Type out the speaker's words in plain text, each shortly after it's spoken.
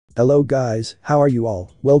Hello guys, how are you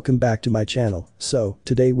all? Welcome back to my channel. So,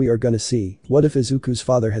 today we are gonna see, what if Izuku's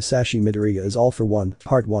father Hisashi Midoriya is all for one,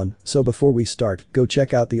 part 1. So before we start, go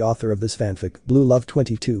check out the author of this fanfic, Blue Love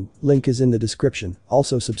 22, link is in the description,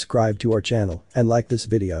 also subscribe to our channel, and like this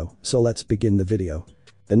video, so let's begin the video.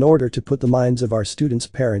 In order to put the minds of our students'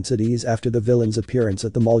 parents at ease after the villain's appearance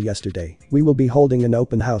at the mall yesterday, we will be holding an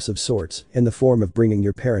open house of sorts, in the form of bringing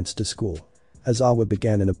your parents to school. Aizawa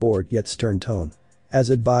began in a bored yet stern tone. As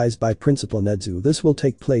advised by Principal Nedzu, this will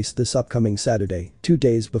take place this upcoming Saturday, 2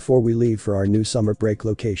 days before we leave for our new summer break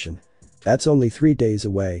location. That's only 3 days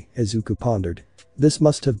away, Izuku pondered. This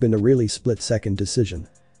must have been a really split-second decision.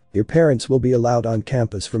 Your parents will be allowed on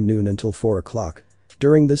campus from noon until 4 o'clock.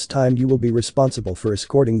 During this time you will be responsible for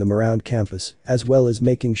escorting them around campus, as well as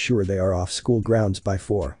making sure they are off school grounds by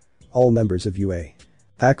 4. All members of UA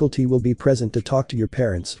faculty will be present to talk to your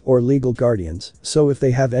parents or legal guardians, so if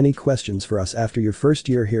they have any questions for us after your first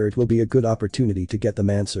year here, it will be a good opportunity to get them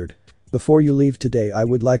answered. Before you leave today, I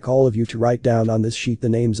would like all of you to write down on this sheet the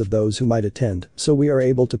names of those who might attend, so we are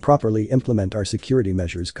able to properly implement our security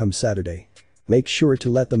measures come Saturday. Make sure to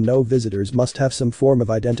let them know visitors must have some form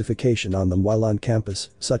of identification on them while on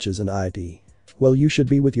campus, such as an ID. Well, you should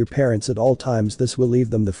be with your parents at all times. This will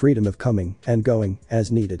leave them the freedom of coming and going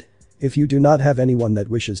as needed. If you do not have anyone that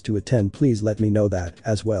wishes to attend, please let me know that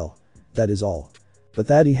as well. That is all. With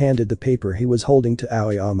that, he handed the paper he was holding to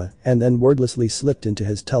Aoyama and then wordlessly slipped into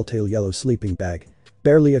his telltale yellow sleeping bag.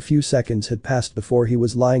 Barely a few seconds had passed before he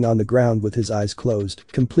was lying on the ground with his eyes closed,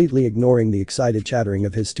 completely ignoring the excited chattering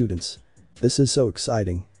of his students. This is so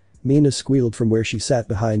exciting. Mina squealed from where she sat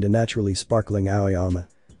behind a naturally sparkling Aoyama.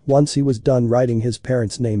 Once he was done writing his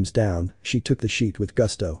parents' names down, she took the sheet with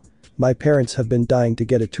gusto. My parents have been dying to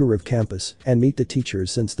get a tour of campus and meet the teachers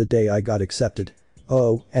since the day I got accepted.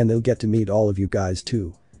 Oh, and they'll get to meet all of you guys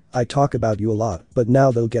too. I talk about you a lot, but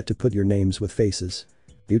now they'll get to put your names with faces.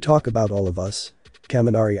 You talk about all of us?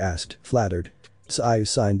 Kaminari asked, flattered. Sayu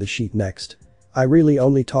signed the sheet next. I really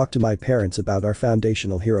only talk to my parents about our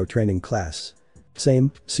foundational hero training class.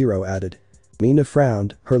 Same, Zero added. Mina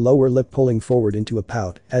frowned, her lower lip pulling forward into a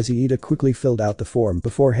pout as Iida quickly filled out the form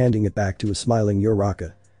before handing it back to a smiling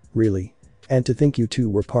Yoraka. Really? And to think you two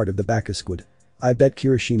were part of the Bakasquid. I bet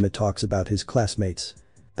Kirishima talks about his classmates.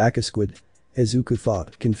 Bakasquid? Izuku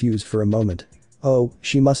thought, confused for a moment. Oh,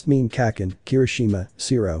 she must mean Kaken, Kirishima,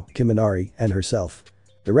 Zero, Kaminari, and herself.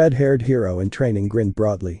 The red-haired hero in training grinned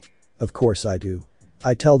broadly. Of course I do.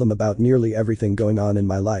 I tell them about nearly everything going on in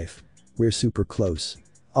my life. We're super close.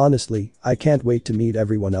 Honestly, I can't wait to meet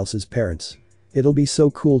everyone else's parents. It'll be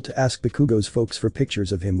so cool to ask Bakugo's folks for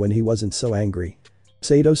pictures of him when he wasn't so angry.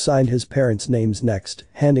 Sato signed his parents' names next,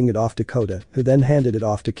 handing it off to Kota, who then handed it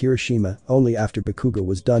off to Kirishima only after Bakugo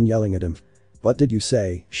was done yelling at him. What did you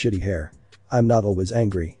say, shitty hair? I'm not always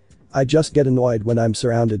angry. I just get annoyed when I'm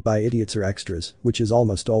surrounded by idiots or extras, which is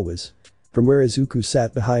almost always. From where Izuku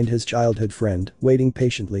sat behind his childhood friend, waiting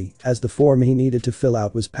patiently, as the form he needed to fill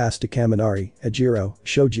out was passed to Kaminari, Ejiro,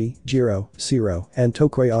 Shoji, Jiro, Zero, and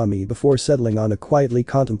Tokoyami before settling on a quietly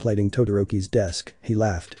contemplating Todoroki's desk, he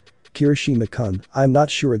laughed. Kirishima-kun, I'm not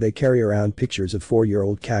sure they carry around pictures of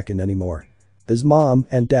 4-year-old Kaken anymore. His mom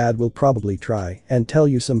and dad will probably try and tell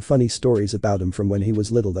you some funny stories about him from when he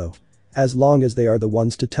was little though. As long as they are the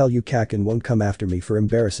ones to tell you, Kaken won't come after me for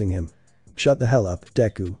embarrassing him. Shut the hell up,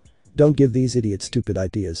 Deku. Don't give these idiots stupid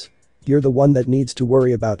ideas. You're the one that needs to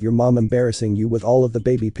worry about your mom embarrassing you with all of the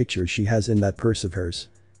baby pictures she has in that purse of hers.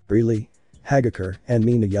 Really? Hagakure and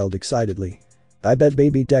Mina yelled excitedly. I bet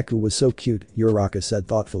baby Deku was so cute, Uraraka said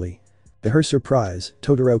thoughtfully. To her surprise,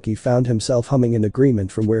 Todoroki found himself humming in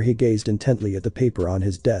agreement from where he gazed intently at the paper on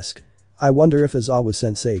his desk. I wonder if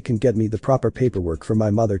Aizawa-sensei can get me the proper paperwork for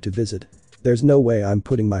my mother to visit. There's no way I'm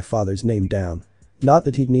putting my father's name down. Not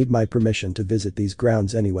that he'd need my permission to visit these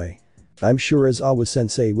grounds anyway. I'm sure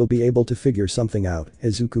Aizawa-sensei will be able to figure something out,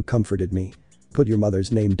 Izuku comforted me. Put your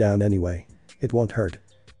mother's name down anyway. It won't hurt.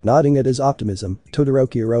 Nodding at his optimism,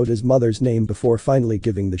 Todoroki wrote his mother's name before finally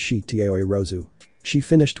giving the sheet to Aoi Rozu. She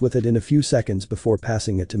finished with it in a few seconds before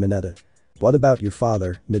passing it to Mineta. What about your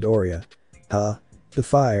father, Midoriya? Huh? The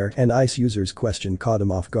fire and ice user's question caught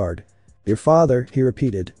him off guard. Your father, he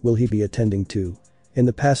repeated, will he be attending too? In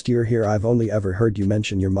the past year here I've only ever heard you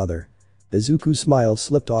mention your mother. Izuku's smile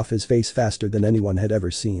slipped off his face faster than anyone had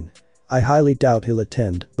ever seen. I highly doubt he'll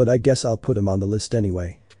attend, but I guess I'll put him on the list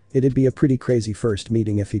anyway. It'd be a pretty crazy first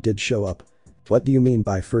meeting if he did show up. What do you mean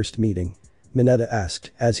by first meeting? Mineta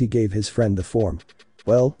asked as he gave his friend the form.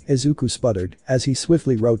 Well, Izuku sputtered as he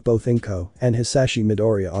swiftly wrote both Inko and Hisashi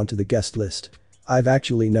Midoriya onto the guest list. I've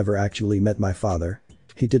never actually met my father.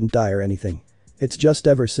 He didn't die or anything. It's just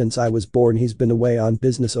ever since I was born he's been away on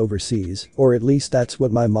business overseas, or at least that's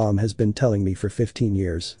what my mom has been telling me for 15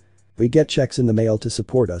 years. We get checks in the mail to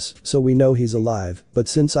support us, so we know he's alive, but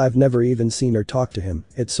since I've never even seen or talked to him,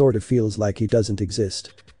 it sort of feels like he doesn't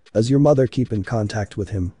exist. Does your mother keep in contact with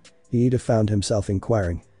him? Iida found himself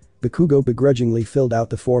inquiring. Bakugo begrudgingly filled out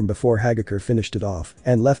the form before Hagakure finished it off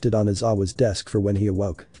and left it on Izawa's desk for when he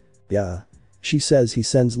awoke. Yeah. She says he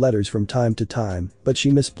sends letters from time to time, but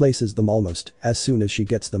she misplaces them almost as soon as she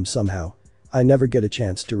gets them somehow. I never get a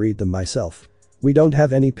chance to read them myself. We don't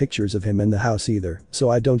have any pictures of him in the house either,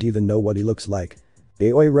 so I don't even know what he looks like.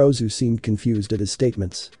 Aoi Rozu seemed confused at his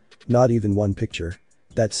statements. Not even one picture.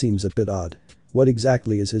 That seems a bit odd. What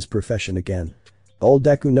exactly is his profession again? Old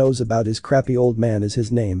Deku knows about his crappy old man is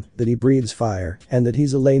his name, that he breathes fire, and that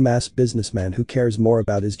he's a lame-ass businessman who cares more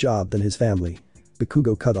about his job than his family.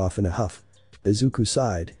 Bakugo cut off in a huff. Izuku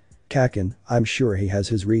sighed. Kaken, I'm sure he has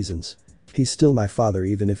his reasons. He's still my father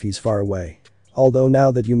even if he's far away. Although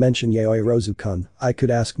now that you mention Yaoi Rozu-kun, I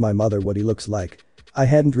could ask my mother what he looks like. I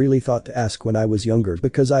hadn't really thought to ask when I was younger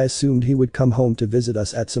because I assumed he would come home to visit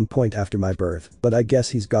us at some point after my birth, but I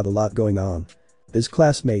guess he's got a lot going on. His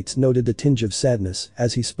classmates noted the tinge of sadness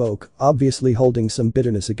as he spoke, obviously holding some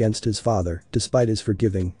bitterness against his father, despite his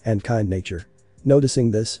forgiving and kind nature. Noticing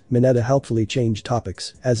this, Mineta helpfully changed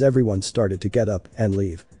topics as everyone started to get up and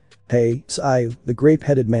leave. Hey, Sayu, the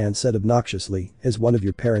grape-headed man said obnoxiously, is one of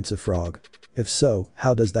your parents a frog? If so,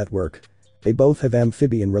 how does that work? They both have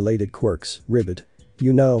amphibian-related quirks, ribbit.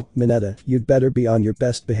 You know, Mineta, you'd better be on your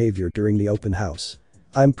best behavior during the open house.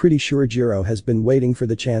 I'm pretty sure Jiro has been waiting for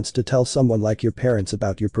the chance to tell someone like your parents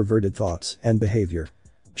about your perverted thoughts and behavior.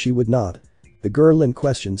 She would not. The girl in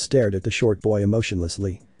question stared at the short boy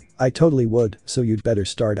emotionlessly. I totally would, so you'd better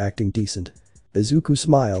start acting decent. Izuku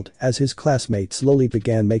smiled as his classmates slowly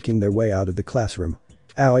began making their way out of the classroom.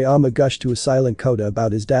 Aoyama gushed to a silent coda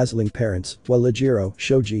about his dazzling parents, while Lijiro,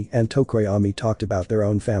 Shoji, and Tokoyami talked about their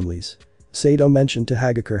own families. Sato mentioned to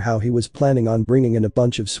Hagakure how he was planning on bringing in a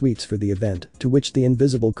bunch of sweets for the event, to which the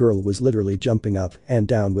invisible girl was literally jumping up and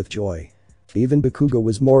down with joy. Even Bakugo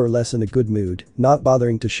was more or less in a good mood, not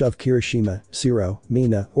bothering to shove Kirishima, Shiro,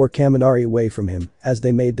 Mina, or Kaminari away from him as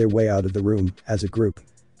they made their way out of the room as a group.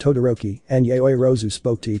 Todoroki and Yaoi Rozu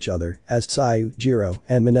spoke to each other as Sayu, Jiro,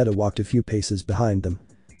 and Mineta walked a few paces behind them.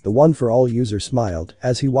 The one-for-all user smiled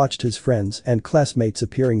as he watched his friends and classmates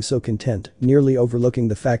appearing so content, nearly overlooking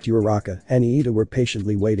the fact Uraraka and Iida were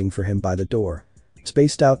patiently waiting for him by the door.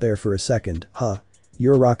 Spaced out there for a second, huh?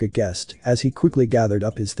 Uraraka guessed as he quickly gathered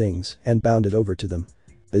up his things and bounded over to them.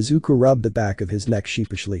 Izuku rubbed the back of his neck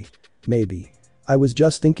sheepishly. Maybe. I was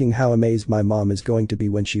just thinking how amazed my mom is going to be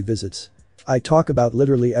when she visits. I talk about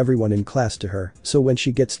literally everyone in class to her, so when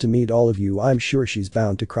she gets to meet all of you I'm sure she's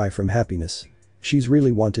bound to cry from happiness. She's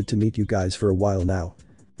really wanted to meet you guys for a while now.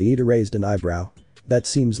 Iida raised an eyebrow. That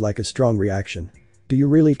seems like a strong reaction. Do you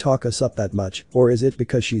really talk us up that much, or is it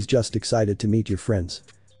because she's just excited to meet your friends?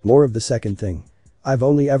 More of the second thing. I've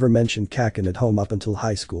only ever mentioned Kaken at home up until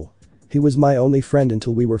high school. He was my only friend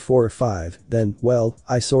until we were 4 or 5, then, well,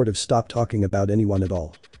 I sort of stopped talking about anyone at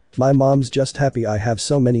all. My mom's just happy I have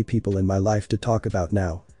so many people in my life to talk about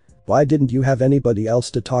now. Why didn't you have anybody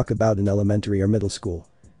else to talk about in elementary or middle school?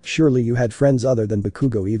 Surely you had friends other than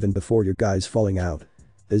Bakugo even before your guys falling out.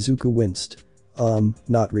 Izuku winced.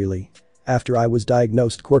 Not really. After I was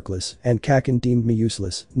diagnosed quirkless and Kaken deemed me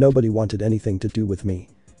useless, nobody wanted anything to do with me.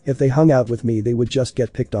 If they hung out with me they would just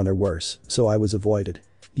get picked on or worse, so I was avoided.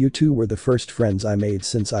 You two were the first friends I made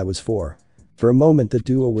since I was 4. For a moment the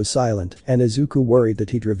duo was silent and Izuku worried that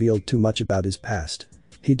he'd revealed too much about his past.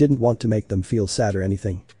 He didn't want to make them feel sad or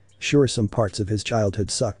anything. Sure, some parts of his childhood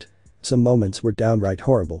sucked. Some moments were downright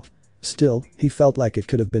horrible. Still, he felt like it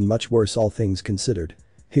could have been much worse all things considered.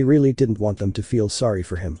 He really didn't want them to feel sorry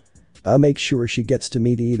for him. I'll make sure she gets to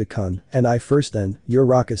meet Iida-kun, and I first then,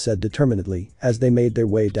 Uraraka said determinedly as they made their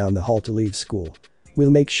way down the hall to leave school. We'll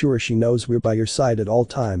make sure she knows we're by your side at all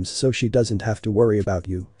times so she doesn't have to worry about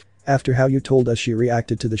you. After how you told us she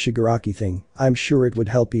reacted to the Shigaraki thing, I'm sure it would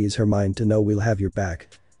help ease her mind to know we'll have your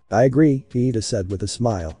back. I agree, Iida said with a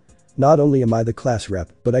smile. Not only am I the class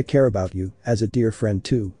rep, but I care about you, as a dear friend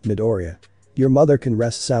too, Midoriya. Your mother can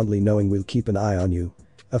rest soundly knowing we'll keep an eye on you.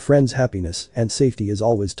 A friend's happiness and safety is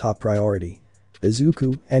always top priority.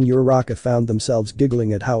 Izuku and Uraraka found themselves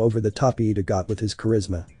giggling at how over the top Iida got with his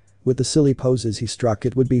charisma. With the silly poses he struck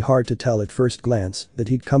it would be hard to tell at first glance that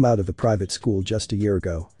he'd come out of a private school just a year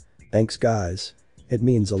ago. Thanks guys. It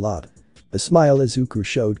means a lot. The smile Izuku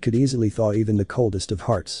showed could easily thaw even the coldest of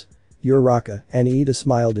hearts. Uraraka and Iida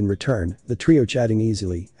smiled in return, the trio chatting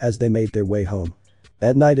easily as they made their way home.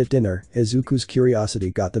 That night at dinner, Izuku's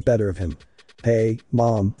curiosity got the better of him. Hey,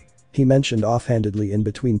 Mom. He mentioned offhandedly in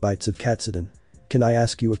between bites of katsudon. Can I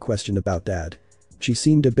ask you a question about Dad? She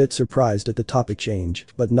seemed a bit surprised at the topic change,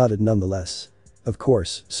 but nodded nonetheless. Of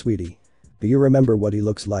course, sweetie. Do you remember what he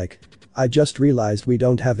looks like? I just realized we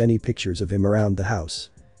don't have any pictures of him around the house.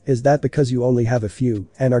 Is that because you only have a few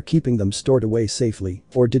and are keeping them stored away safely,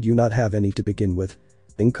 or did you not have any to begin with?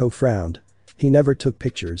 Inko frowned. He never took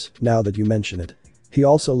pictures, now that you mention it. He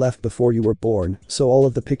also left before you were born, so all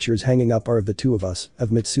of the pictures hanging up are of the two of us, of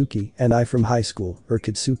Mitsuki and I from high school, or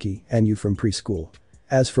Kitsuki and you from preschool.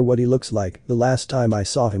 As for what he looks like, the last time I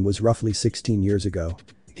saw him was roughly 16 years ago.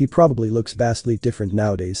 He probably looks vastly different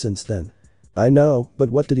nowadays since then. I know, but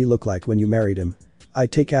what did he look like when you married him? I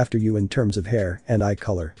take after you in terms of hair and eye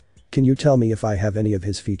color. Can you tell me if I have any of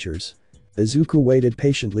his features? Izuku waited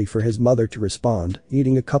patiently for his mother to respond,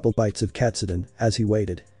 eating a couple bites of katsudon as he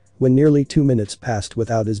waited. When nearly 2 minutes passed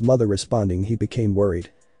without his mother responding, he became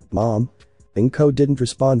worried. Mom? Inko didn't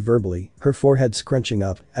respond verbally, her forehead scrunching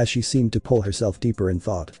up as she seemed to pull herself deeper in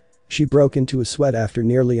thought. She broke into a sweat after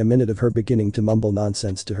nearly a minute of her beginning to mumble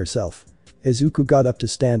nonsense to herself. Izuku got up to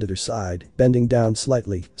stand at her side, bending down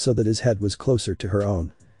slightly so that his head was closer to her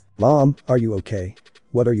own. Mom, are you okay?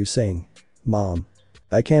 What are you saying? Mom.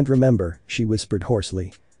 I can't remember, she whispered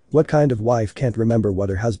hoarsely. What kind of wife can't remember what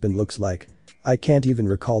her husband looks like? I can't even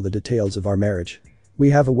recall the details of our marriage. We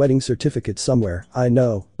have a wedding certificate somewhere, I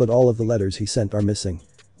know, but all of the letters he sent are missing.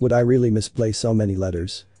 Would I really misplace so many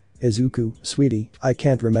letters? Izuku, sweetie, I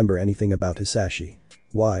can't remember anything about Hisashi.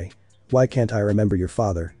 Why? Why can't I remember your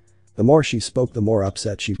father? The more she spoke, the more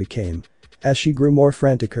upset she became. As she grew more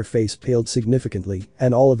frantic, her face paled significantly,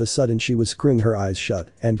 and all of a sudden she was screwing her eyes shut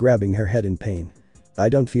and grabbing her head in pain. I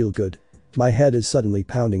don't feel good. My head is suddenly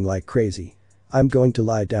pounding like crazy. I'm going to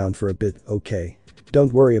lie down for a bit, okay?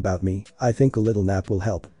 Don't worry about me, I think a little nap will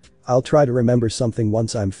help. I'll try to remember something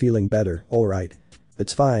once I'm feeling better, alright?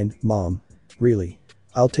 It's fine, Mom. Really.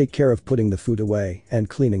 I'll take care of putting the food away and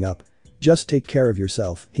cleaning up. Just take care of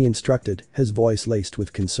yourself, he instructed, his voice laced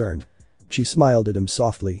with concern. She smiled at him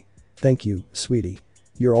softly. Thank you, sweetie.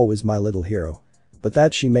 You're always my little hero. But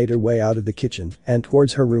that she made her way out of the kitchen and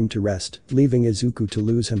towards her room to rest, leaving Izuku to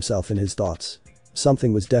lose himself in his thoughts.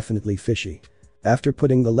 Something was definitely fishy. After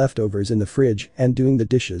putting the leftovers in the fridge and doing the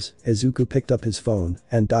dishes, Izuku picked up his phone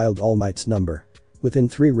and dialed All Might's number. Within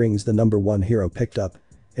 3 rings the number 1 hero picked up.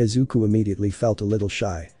 Izuku immediately felt a little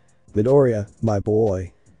shy. Midoriya, my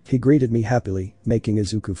boy. He greeted me happily, making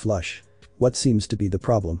Izuku flush. What seems to be the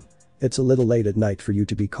problem? It's a little late at night for you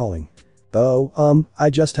to be calling. Oh, I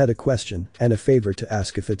just had a question and a favor to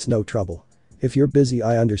ask if it's no trouble. If you're busy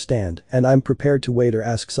I understand, and I'm prepared to wait or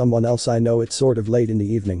ask someone else. I know it's sort of late in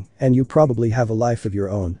the evening, and you probably have a life of your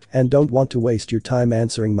own, and don't want to waste your time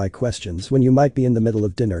answering my questions when you might be in the middle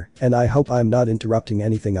of dinner, and I hope I'm not interrupting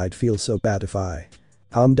anything. I'd feel so bad if I.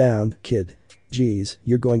 Calm down, kid. Geez,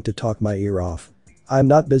 you're going to talk my ear off. I'm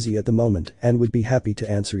not busy at the moment and would be happy to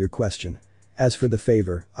answer your question. As for the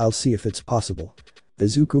favor, I'll see if it's possible.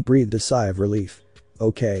 Izuku breathed a sigh of relief.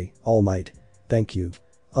 Okay, All Might. Thank you.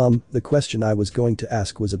 The question I was going to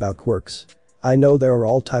ask was about quirks. I know there are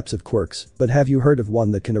all types of quirks, but have you heard of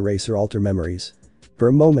one that can erase or alter memories? For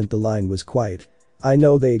a moment the line was quiet. I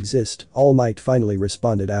know they exist, All Might finally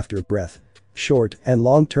responded after a breath. Short and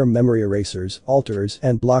long-term memory erasers, alterers,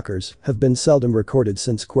 and blockers have been seldom recorded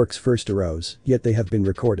since quirks first arose, yet they have been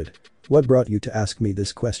recorded. What brought you to ask me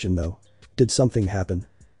this question though? Did something happen?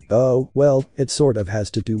 Oh, well, it sort of has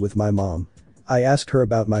to do with my mom. I asked her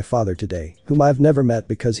about my father today, whom I've never met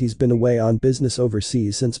because he's been away on business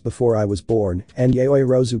overseas since before I was born, and Yaoi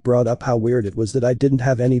Rozu brought up how weird it was that I didn't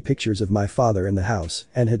have any pictures of my father in the house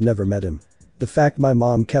and had never met him. The fact my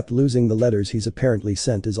mom kept losing the letters he's apparently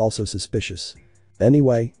sent is also suspicious.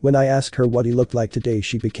 Anyway, when I asked her what he looked like today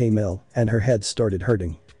she became ill and her head started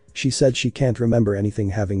hurting. She said she can't remember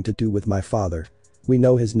anything having to do with my father. We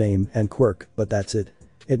know his name and quirk, but that's it.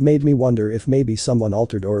 It made me wonder if maybe someone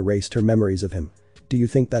altered or erased her memories of him. Do you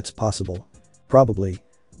think that's possible? Probably.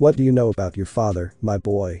 What do you know about your father, my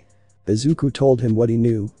boy? Izuku told him what he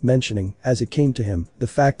knew, mentioning, as it came to him, the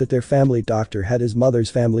fact that their family doctor had his mother's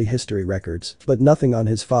family history records, but nothing on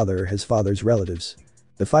his father or his father's relatives.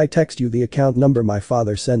 If I text you the account number my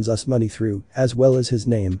father sends us money through, as well as his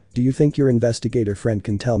name, do you think your investigator friend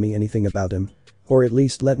can tell me anything about him? Or at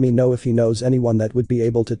least let me know if he knows anyone that would be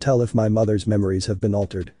able to tell if my mother's memories have been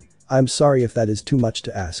altered. I'm sorry if that is too much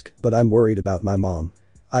to ask, but I'm worried about my mom.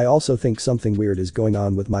 I also think something weird is going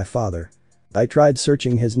on with my father. I tried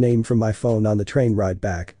searching his name from my phone on the train ride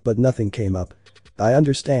back, but nothing came up. I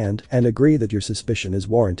understand and agree that your suspicion is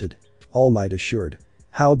warranted. All Might assured.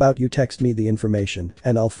 How about you text me the information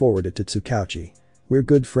and I'll forward it to Tsukauchi. We're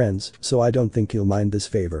good friends, so I don't think he'll mind this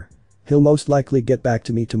favor. He'll most likely get back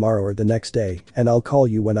to me tomorrow or the next day, and I'll call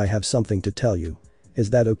you when I have something to tell you. Is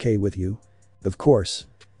that okay with you? Of course.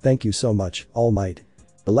 Thank you so much, All Might.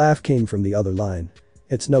 A laugh came from the other line.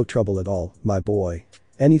 It's no trouble at all, my boy.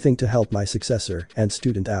 Anything to help my successor and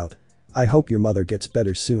student out. I hope your mother gets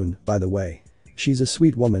better soon, by the way. She's a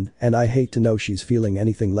sweet woman, and I hate to know she's feeling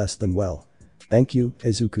anything less than well. Thank you,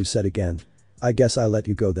 Izuku said again. I guess I'll let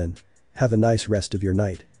you go then. Have a nice rest of your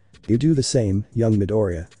night. You do the same, young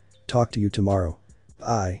Midoriya. Talk to you tomorrow.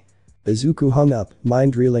 Bye. Izuku hung up,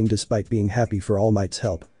 mind reeling despite being happy for All Might's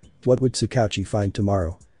help. What would Tsukauchi find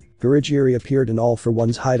tomorrow? Kurogiri appeared in All for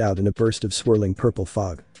One's hideout in a burst of swirling purple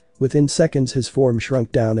fog. Within seconds his form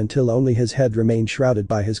shrunk down until only his head remained shrouded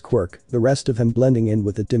by his quirk, the rest of him blending in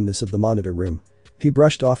with the dimness of the monitor room. He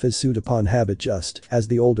brushed off his suit upon habit just as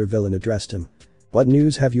the older villain addressed him. What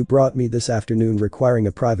news have you brought me this afternoon requiring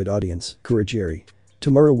a private audience, Kurogiri?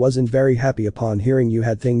 Tomura wasn't very happy upon hearing you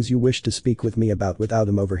had things you wished to speak with me about without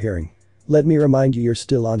him overhearing. Let me remind you you're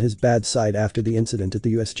still on his bad side after the incident at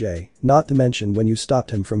the USJ, not to mention when you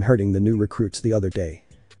stopped him from hurting the new recruits the other day.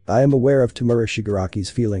 I am aware of Tomura Shigaraki's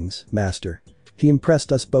feelings, Master. He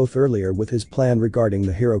impressed us both earlier with his plan regarding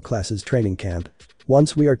the hero class's training camp.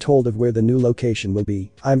 Once we are told of where the new location will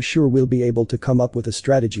be, I'm sure we'll be able to come up with a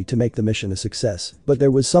strategy to make the mission a success, but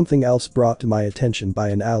there was something else brought to my attention by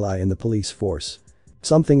an ally in the police force.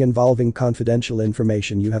 Something involving confidential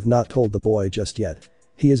information you have not told the boy just yet.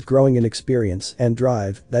 He is growing in experience and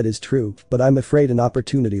drive, that is true, but I'm afraid an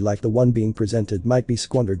opportunity like the one being presented might be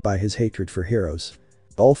squandered by his hatred for heroes.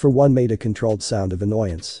 All for One made a controlled sound of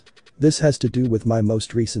annoyance. This has to do with my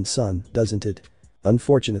most recent son, doesn't it?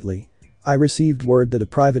 Unfortunately. I received word that a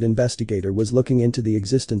private investigator was looking into the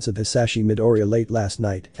existence of Hisashi Midoriya late last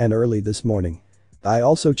night and early this morning. I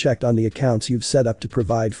also checked on the accounts you've set up to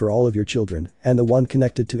provide for all of your children, and the one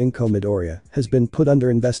connected to Inko Midoriya has been put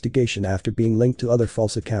under investigation after being linked to other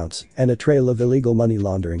false accounts and a trail of illegal money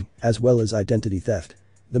laundering, as well as identity theft.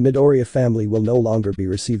 The Midoriya family will no longer be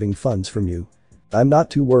receiving funds from you. I'm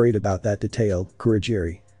not too worried about that detail,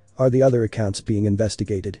 Kurogiri. Are the other accounts being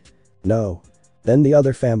investigated? No. Then the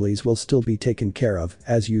other families will still be taken care of,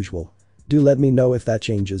 as usual. Do let me know if that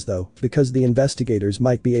changes though, because the investigators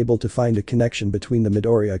might be able to find a connection between the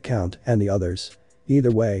Midoriya account and the others. Either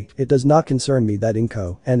way, it does not concern me that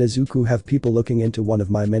Inko and Izuku have people looking into one of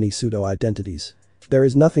my many pseudo-identities. There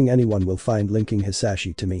is nothing anyone will find linking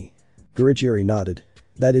Hisashi to me. Kurogiri nodded.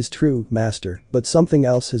 That is true, Master, but something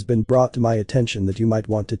else has been brought to my attention that you might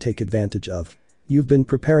want to take advantage of. You've been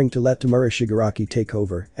preparing to let Tomura Shigaraki take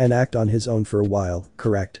over and act on his own for a while,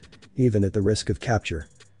 correct? Even at the risk of capture.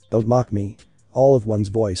 Don't mock me. All of One's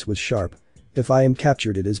voice was sharp. If I am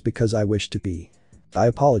captured it is because I wish to be. I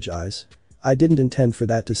apologize. I didn't intend for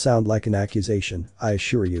that to sound like an accusation, I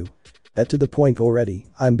assure you. That to the point already,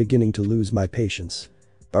 I'm beginning to lose my patience.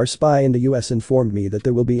 Our spy in the US informed me that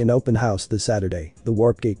there will be an open house this Saturday, the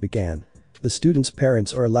Warp Gate began. The students'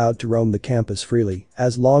 parents are allowed to roam the campus freely,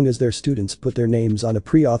 as long as their students put their names on a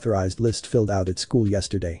pre-authorized list filled out at school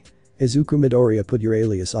yesterday. Izuku Midoriya put your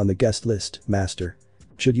alias on the guest list, Master.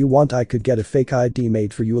 Should you want I could get a fake ID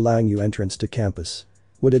made for you allowing you entrance to campus.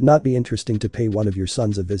 Would it not be interesting to pay one of your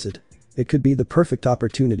sons a visit? It could be the perfect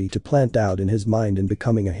opportunity to plant doubt in his mind in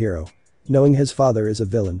becoming a hero. Knowing his father is a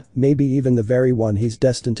villain, maybe even the very one he's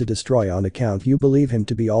destined to destroy on account you believe him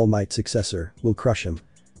to be All Might's successor, will crush him.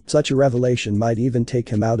 Such a revelation might even take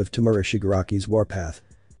him out of Tomura Shigaraki's warpath.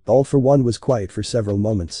 All for One was quiet for several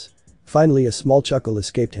moments. Finally a small chuckle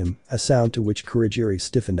escaped him, a sound to which Kurogiri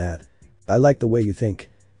stiffened at. I like the way you think.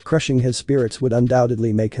 Crushing his spirits would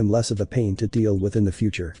undoubtedly make him less of a pain to deal with in the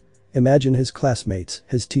future. Imagine his classmates,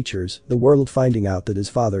 his teachers, the world finding out that his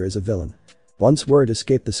father is a villain. Once word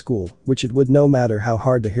escaped the school, which it would no matter how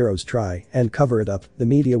hard the heroes try and cover it up, the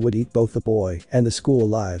media would eat both the boy and the school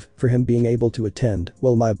alive for him being able to attend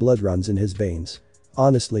while my blood runs in his veins.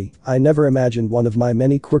 Honestly, I never imagined one of my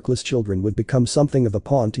many quirkless children would become something of a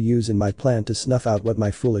pawn to use in my plan to snuff out what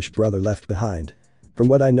my foolish brother left behind. From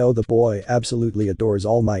what I know the boy absolutely adores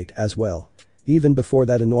All Might as well. Even before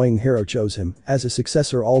that annoying hero chose him, as a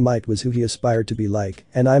successor All Might was who he aspired to be like,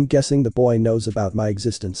 and I'm guessing the boy knows about my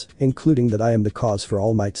existence, including that I am the cause for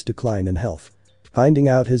All Might's decline in health. Finding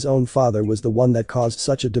out his own father was the one that caused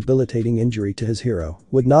such a debilitating injury to his hero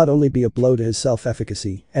would not only be a blow to his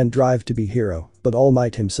self-efficacy and drive to be hero, but All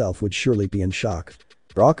Might himself would surely be in shock.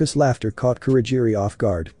 Raucous laughter caught Kurogiri off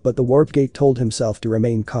guard, but the Warp Gate told himself to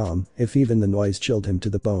remain calm, if even the noise chilled him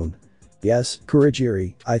to the bone. Yes,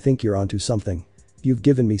 Kurogiri, I think you're onto something. You've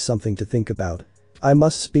given me something to think about. I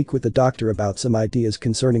must speak with the doctor about some ideas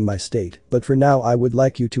concerning my state, but for now I would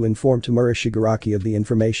like you to inform Tamura Shigaraki of the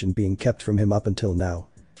information being kept from him up until now.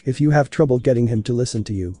 If you have trouble getting him to listen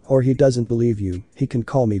to you, or he doesn't believe you, he can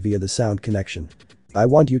call me via the sound connection. I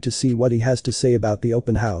want you to see what he has to say about the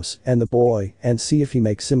open house and the boy and see if he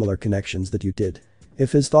makes similar connections that you did.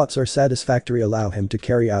 If his thoughts are satisfactory, allow him to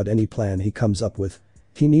carry out any plan he comes up with.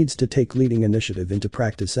 He needs to take leading initiative into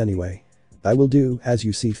practice anyway. I will do as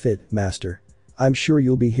you see fit, master. I'm sure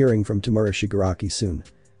you'll be hearing from Tamura Shigaraki soon.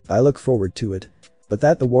 I look forward to it. But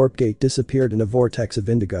that the warp gate disappeared in a vortex of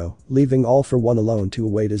indigo, leaving All for One alone to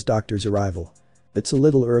await his doctor's arrival. It's a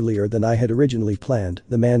little earlier than I had originally planned,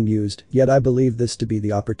 the man mused, yet I believe this to be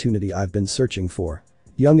the opportunity I've been searching for.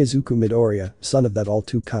 Young Izuku Midoriya, son of that all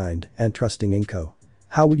too kind and trusting Inko.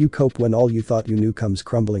 How would you cope when all you thought you knew comes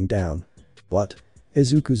crumbling down? What?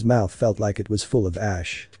 Izuku's mouth felt like it was full of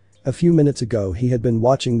ash. A few minutes ago he had been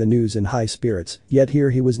watching the news in high spirits, yet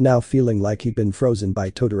here he was now feeling like he'd been frozen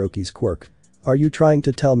by Todoroki's quirk. Are you trying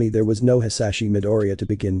to tell me there was no Hisashi Midoriya to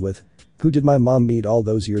begin with? Who did my mom meet all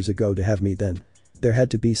those years ago to have me then? There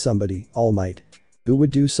had to be somebody, All Might. Who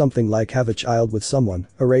would do something like have a child with someone,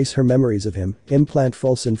 erase her memories of him, implant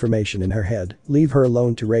false information in her head, leave her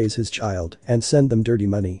alone to raise his child, and send them dirty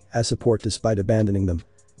money as support despite abandoning them?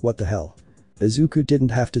 What the hell? Izuku didn't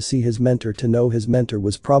have to see his mentor to know his mentor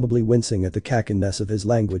was probably wincing at the cackiness of his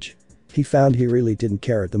language. He found he really didn't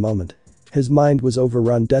care at the moment. His mind was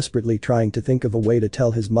overrun, desperately trying to think of a way to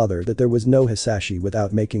tell his mother that there was no Hisashi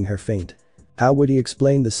without making her faint. How would he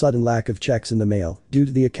explain the sudden lack of checks in the mail due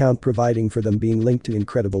to the account providing for them being linked to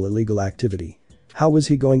incredible illegal activity? How was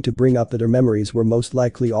he going to bring up that her memories were most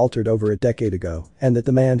likely altered over a decade ago and that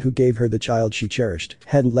the man who gave her the child she cherished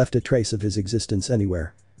hadn't left a trace of his existence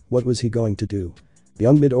anywhere? What was he going to do?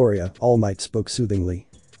 Young Midoriya, All Might spoke soothingly.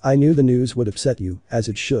 I knew the news would upset you, as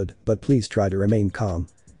it should, but please try to remain calm.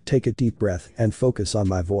 Take a deep breath and focus on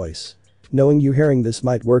my voice. Knowing you hearing this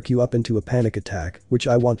might work you up into a panic attack, which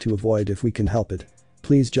I want to avoid if we can help it.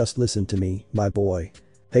 Please just listen to me, my boy.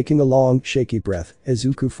 Taking a long, shaky breath,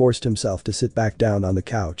 Izuku forced himself to sit back down on the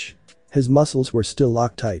couch. His muscles were still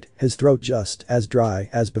locked tight, his throat just as dry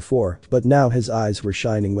as before, but now his eyes were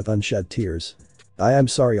shining with unshed tears. I am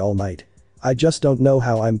sorry, All Might. I just don't know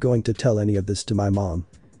how I'm going to tell any of this to my mom.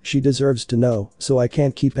 She deserves to know, so I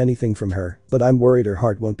can't keep anything from her, but I'm worried her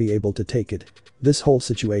heart won't be able to take it. This whole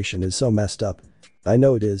situation is so messed up. I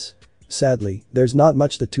know it is. Sadly, there's not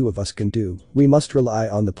much the two of us can do. We must rely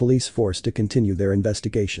on the police force to continue their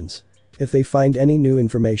investigations. If they find any new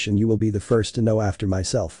information, you will be the first to know after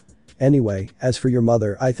myself. Anyway, as for your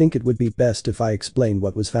mother, I think it would be best if I explain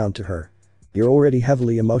what was found to her. You're already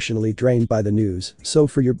heavily emotionally drained by the news, so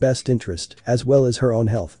for your best interest, as well as her own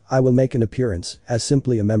health, I will make an appearance as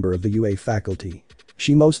simply a member of the UA faculty.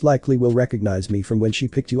 She most likely will recognize me from when she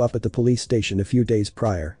picked you up at the police station a few days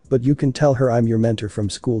prior, but you can tell her I'm your mentor from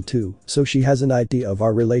school too, so she has an idea of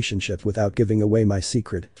our relationship without giving away my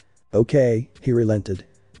secret. Okay, he relented.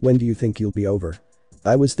 When do you think you'll be over?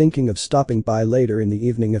 I was thinking of stopping by later in the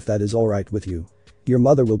evening if that is alright with you. Your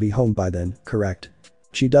mother will be home by then, correct?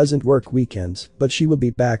 She doesn't work weekends, but she will be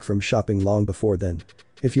back from shopping long before then.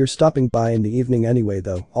 If you're stopping by in the evening anyway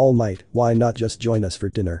though, All Might, why not just join us for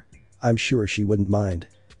dinner? I'm sure she wouldn't mind.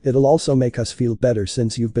 It'll also make us feel better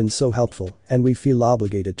since you've been so helpful, and we feel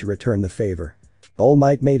obligated to return the favor. All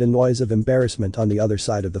Might made a noise of embarrassment on the other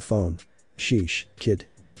side of the phone. Sheesh, kid.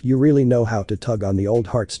 You really know how to tug on the old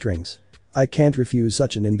heartstrings. I can't refuse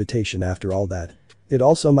such an invitation after all that. It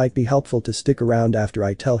also might be helpful to stick around after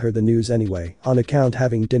I tell her the news anyway, on account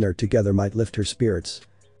having dinner together might lift her spirits.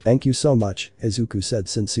 Thank you so much, Izuku said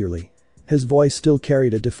sincerely. His voice still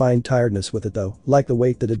carried a defined tiredness with it though, like the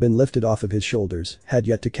weight that had been lifted off of his shoulders had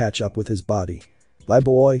yet to catch up with his body. My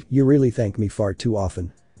boy, you really thank me far too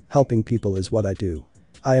often. Helping people is what I do.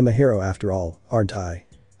 I am a hero after all, aren't I?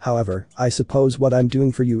 However, I suppose what I'm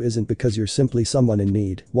doing for you isn't because you're simply someone in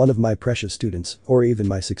need, one of my precious students, or even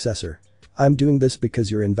my successor. I'm doing this because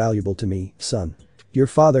you're invaluable to me, son. Your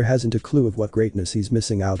father hasn't a clue of what greatness he's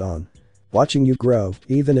missing out on. Watching you grow,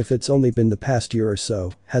 even if it's only been the past year or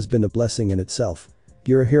so, has been a blessing in itself.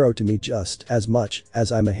 You're a hero to me just as much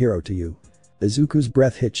as I'm a hero to you. Izuku's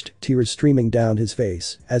breath hitched, tears streaming down his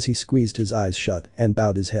face as he squeezed his eyes shut and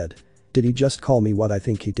bowed his head. Did he just call me what I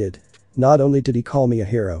think he did? Not only did he call me a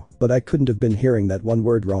hero, but I couldn't have been hearing that one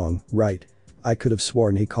word wrong, right? I could have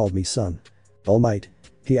sworn he called me son. All Might?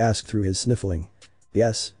 He asked through his sniffling.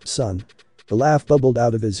 Yes, son. The laugh bubbled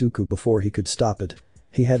out of Izuku before he could stop it.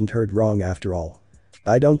 He hadn't heard wrong after all.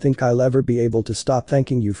 I don't think I'll ever be able to stop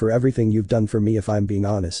thanking you for everything you've done for me if I'm being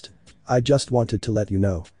honest. I just wanted to let you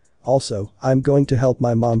know. Also, I'm going to help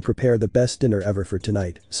my mom prepare the best dinner ever for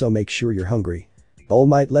tonight, so make sure you're hungry. All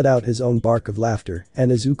Might let out his own bark of laughter,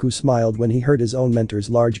 and Izuku smiled when he heard his own mentor's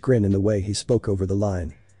large grin in the way he spoke over the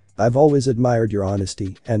line. I've always admired your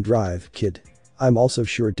honesty and drive, kid. I'm also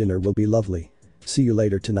sure dinner will be lovely. See you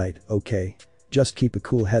later tonight, okay? Just keep a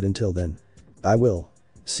cool head until then. I will.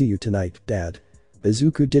 See you tonight, Dad.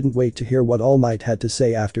 Izuku didn't wait to hear what All Might had to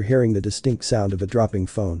say after hearing the distinct sound of a dropping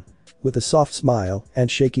phone. With a soft smile and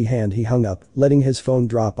shaky hand he hung up, letting his phone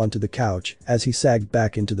drop onto the couch as he sagged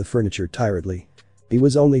back into the furniture tiredly. He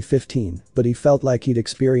was only 15, but he felt like he'd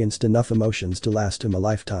experienced enough emotions to last him a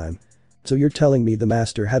lifetime. So you're telling me the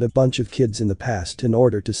master had a bunch of kids in the past in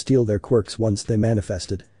order to steal their quirks once they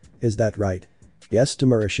manifested? Is that right? Yes,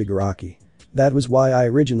 Tamura Shigaraki. That was why I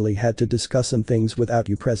originally had to discuss some things without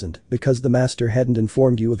you present, because the master hadn't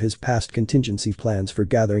informed you of his past contingency plans for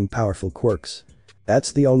gathering powerful quirks.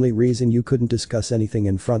 That's the only reason you couldn't discuss anything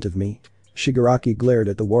in front of me? Shigaraki glared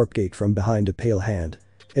at the warp gate from behind a pale hand.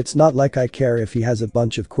 It's not like I care if he has a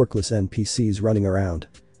bunch of quirkless NPCs running around.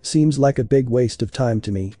 Seems like a big waste of time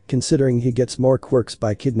to me, considering he gets more quirks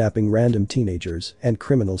by kidnapping random teenagers and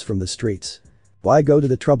criminals from the streets. Why go to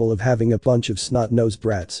the trouble of having a bunch of snot-nosed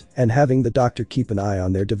brats and having the doctor keep an eye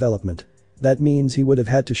on their development? That means he would have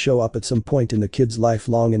had to show up at some point in the kid's life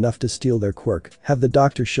long enough to steal their quirk, have the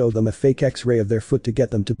doctor show them a fake x-ray of their foot to get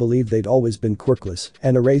them to believe they'd always been quirkless,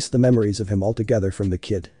 and erase the memories of him altogether from the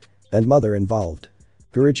kid. And mother involved.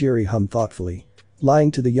 Kurogiri hummed thoughtfully. Lying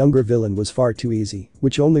to the younger villain was far too easy,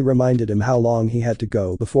 which only reminded him how long he had to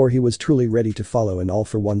go before he was truly ready to follow in All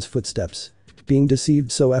for One's footsteps. Being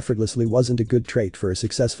deceived so effortlessly wasn't a good trait for a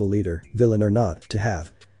successful leader, villain or not, to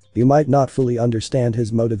have. You might not fully understand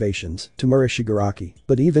his motivations, Tamura Shigaraki,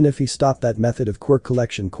 but even if he stopped that method of quirk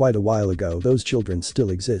collection quite a while ago, those children still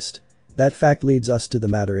exist. That fact leads us to the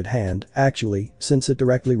matter at hand, actually, since it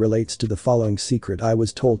directly relates to the following secret I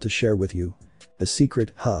was told to share with you. A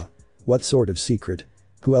secret, huh? What sort of secret?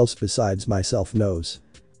 Who else besides myself knows?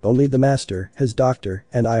 Only the master, his doctor,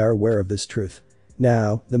 and I are aware of this truth.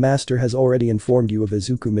 Now, the master has already informed you of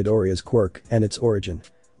Izuku Midoriya's quirk and its origin.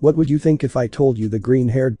 What would you think if I told you the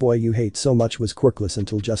green-haired boy you hate so much was quirkless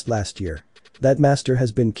until just last year? That master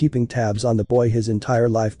has been keeping tabs on the boy his entire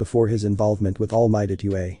life before his involvement with All Might at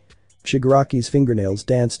UA. Shigaraki's fingernails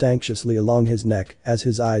danced anxiously along his neck as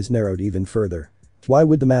his eyes narrowed even further. Why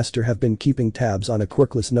would the master have been keeping tabs on a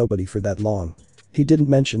quirkless nobody for that long? He didn't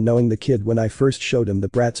mention knowing the kid when I first showed him the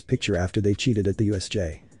brat's picture after they cheated at the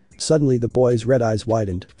USJ. Suddenly the boy's red eyes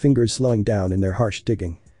widened, fingers slowing down in their harsh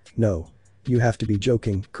digging. No. You have to be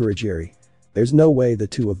joking, Kurogiri. There's no way the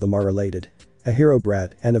two of them are related. A hero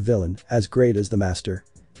brat and a villain, as great as the master.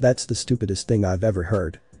 That's the stupidest thing I've ever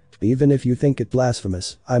heard. Even if you think it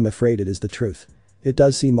blasphemous, I'm afraid it is the truth. It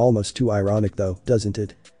does seem almost too ironic though, doesn't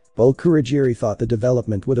it? While Kurogiri thought the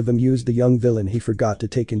development would have amused the young villain, he forgot to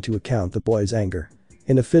take into account the boy's anger.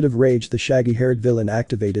 In a fit of rage, the shaggy-haired villain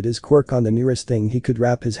activated his quirk on the nearest thing he could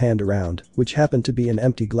wrap his hand around, which happened to be an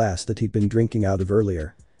empty glass that he'd been drinking out of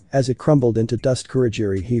earlier. As it crumbled into dust,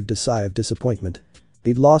 Kurogiri heaved a sigh of disappointment.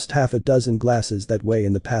 He'd lost half a dozen glasses that way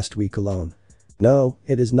in the past week alone. No,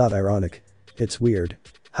 it is not ironic. It's weird.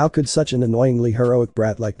 How could such an annoyingly heroic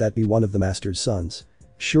brat like that be one of the master's sons?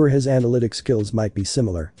 Sure, his analytic skills might be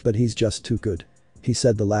similar, but he's just too good. He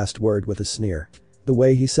said the last word with a sneer. The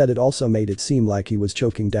way he said it also made it seem like he was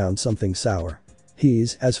choking down something sour.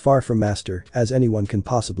 He's as far from master as anyone can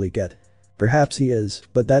possibly get. Perhaps he is,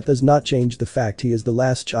 but that does not change the fact he is the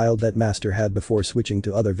last child that master had before switching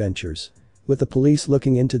to other ventures. With the police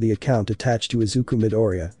looking into the account attached to Izuku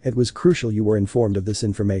Midoriya, it was crucial you were informed of this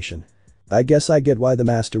information. I guess I get why the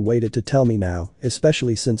master waited to tell me now,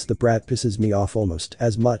 especially since the brat pisses me off almost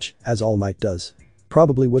as much as All Might does.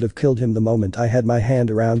 Probably would have killed him the moment I had my hand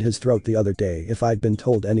around his throat the other day if I'd been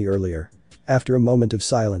told any earlier. After a moment of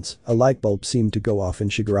silence, a light bulb seemed to go off in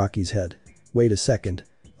Shigaraki's head. Wait a second.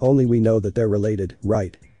 Only we know that they're related,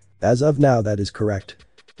 right? As of now, that is correct.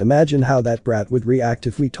 Imagine how that brat would react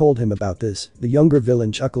if we told him about this. The younger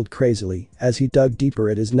villain chuckled crazily as he dug deeper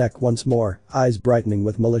at his neck once more, eyes brightening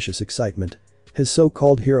with malicious excitement. His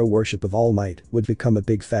so-called hero worship of All Might would become a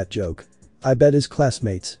big fat joke. I bet his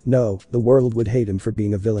classmates, no, the world would hate him for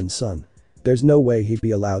being a villain's son. There's no way he'd be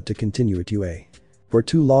allowed to continue at UA. For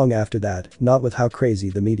too long after that, not with how crazy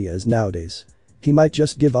the media is nowadays. He might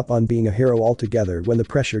just give up on being a hero altogether when the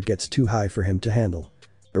pressure gets too high for him to handle.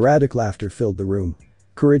 Erratic laughter filled the room.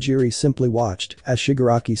 Kurogiri simply watched as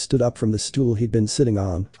Shigaraki stood up from the stool he'd been sitting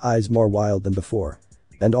on, eyes more wild than before.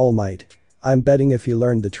 And All Might. I'm betting if he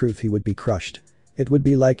learned the truth he would be crushed. It would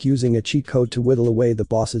be like using a cheat code to whittle away the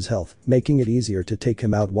boss's health, making it easier to take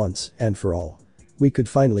him out once and for all. we could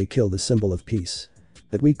finally kill the symbol of peace.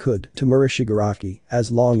 That we could, Tamura Shigaraki,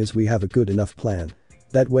 as long as we have a good enough plan.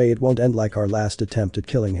 That way it won't end like our last attempt at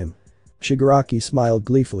killing him. Shigaraki smiled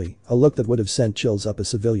gleefully, a look that would have sent chills up a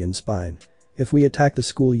civilian's spine. If we attack the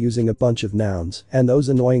school using a bunch of nouns and those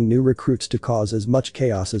annoying new recruits to cause as much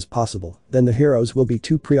chaos as possible, then the heroes will be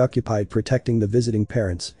too preoccupied protecting the visiting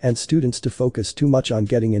parents and students to focus too much on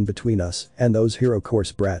getting in between us and those hero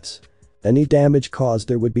course brats. Any damage caused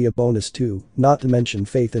there would be a bonus too, not to mention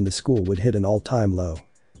faith in the school would hit an all-time low.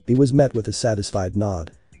 He was met with a satisfied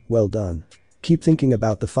nod. Well done. Keep thinking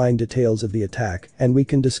about the fine details of the attack and we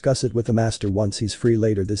can discuss it with the master once he's free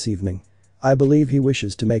later this evening. I believe he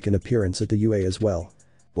wishes to make an appearance at the UA as well.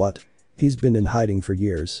 What? He's been in hiding for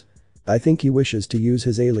years. I think he wishes to use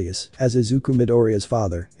his alias as Izuku Midoriya's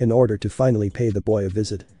father in order to finally pay the boy a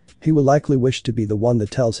visit. He will likely wish to be the one that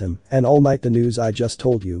tells him and All Might the news I just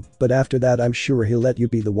told you, but after that I'm sure he'll let you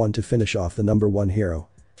be the one to finish off the #1 hero.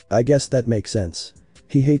 I guess that makes sense.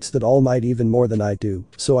 He hates that All Might even more than I do,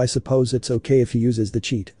 so I suppose it's okay if he uses the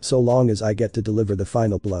cheat so long as I get to deliver the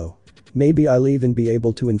final blow. Maybe I'll even be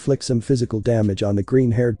able to inflict some physical damage on the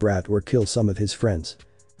green-haired brat or kill some of his friends.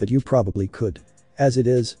 But you probably could. As it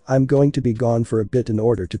is, I'm going to be gone for a bit in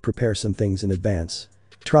order to prepare some things in advance.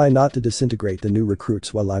 Try not to disintegrate the new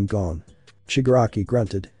recruits while I'm gone. Shigaraki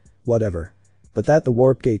grunted. Whatever. But that the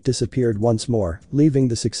warp gate disappeared once more, leaving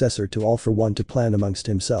the successor to All for One to plan amongst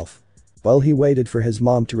himself. While he waited for his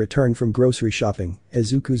mom to return from grocery shopping,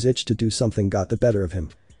 Izuku's itch to do something got the better of him.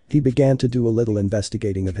 He began to do a little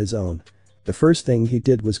investigating of his own. The first thing he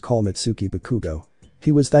did was call Mitsuki Bakugo.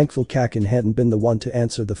 He was thankful Kakin hadn't been the one to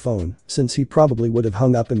answer the phone, since he probably would have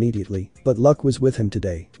hung up immediately, but luck was with him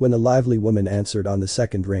today when a lively woman answered on the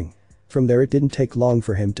second ring. From there it didn't take long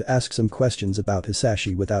for him to ask some questions about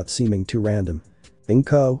Hisashi without seeming too random.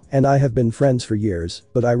 Inko and I have been friends for years,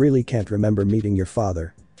 but I really can't remember meeting your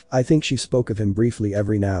father. I think she spoke of him briefly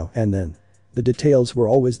every now and then. The details were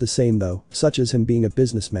always the same though, such as him being a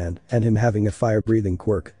businessman and him having a fire-breathing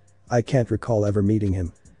quirk. I can't recall ever meeting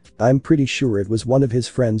him. I'm pretty sure it was one of his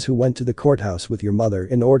friends who went to the courthouse with your mother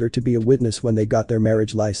in order to be a witness when they got their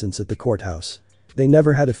marriage license at the courthouse. They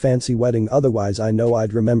never had a fancy wedding, otherwise I know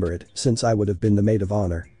I'd remember it since I would have been the maid of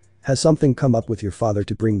honor. Has something come up with your father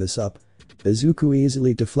to bring this up? Izuku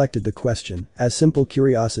easily deflected the question as simple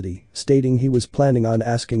curiosity, stating he was planning on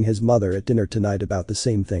asking his mother at dinner tonight about the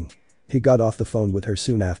same thing. He got off the phone with her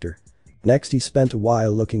soon after. Next he spent a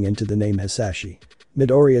while looking into the name Hisashi.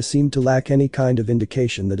 Midoriya seemed to lack any kind of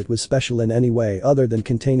indication that it was special in any way other than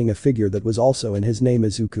containing a figure that was also in his name.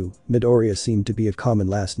 Izuku, Midoriya seemed to be a common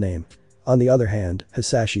last name. On the other hand,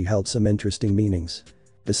 Hisashi held some interesting meanings.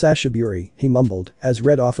 Hisashiburi, he mumbled, as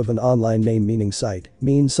read off of an online name meaning site,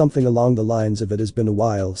 means something along the lines of it has been a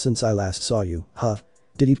while since I last saw you, huh?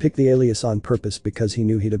 Did he pick the alias on purpose because he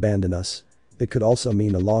knew he'd abandon us? It could also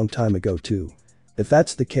mean a long time ago too. If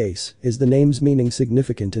that's the case, is the name's meaning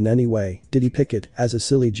significant in any way? Did he pick it as a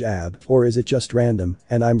silly jab or is it just random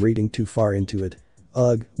and I'm reading too far into it?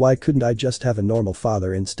 Ugh, why couldn't I just have a normal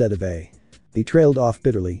father instead of a… He trailed off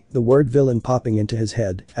bitterly, the word villain popping into his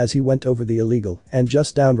head as he went over the illegal and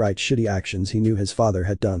just downright shitty actions he knew his father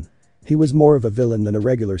had done. He was more of a villain than a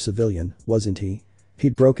regular civilian, wasn't he?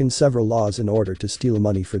 He'd broken several laws in order to steal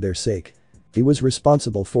money for their sake. He was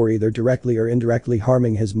responsible for either directly or indirectly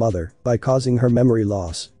harming his mother by causing her memory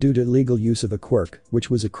loss due to illegal use of a quirk, which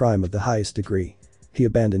was a crime of the highest degree. He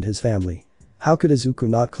abandoned his family. How could Izuku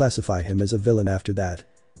not classify him as a villain after that?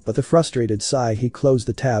 With a frustrated sigh he closed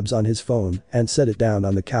the tabs on his phone and set it down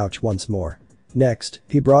on the couch once more. Next,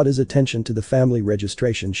 he brought his attention to the family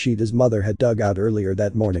registration sheet his mother had dug out earlier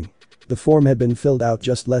that morning. The form had been filled out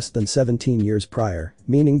just less than 17 years prior,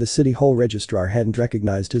 meaning the City Hall registrar hadn't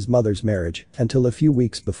recognized his mother's marriage until a few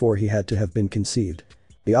weeks before he had to have been conceived.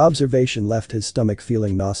 The observation left his stomach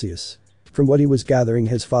feeling nauseous. From what he was gathering,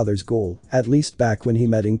 his father's goal, at least back when he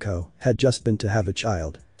met Inko, had just been to have a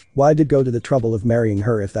child. Why did go to the trouble of marrying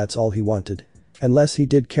her if that's all he wanted? Unless he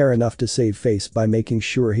did care enough to save face by making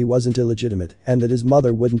sure he wasn't illegitimate and that his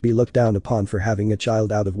mother wouldn't be looked down upon for having a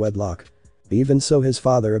child out of wedlock. Even so, his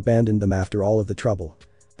father abandoned them after all of the trouble.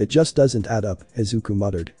 It just doesn't add up, Izuku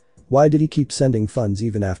muttered. Why did he keep sending funds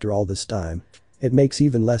even after all this time? It makes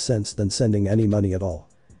even less sense than sending any money at all.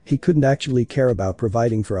 He couldn't actually care about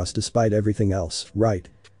providing for us despite everything else, right?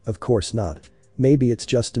 Of course not. Maybe it's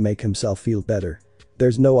just to make himself feel better.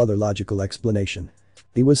 There's no other logical explanation.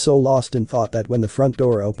 He was so lost in thought that when the front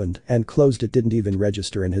door opened and closed it didn't even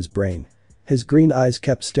register in his brain. His green eyes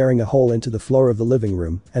kept staring a hole into the floor of the living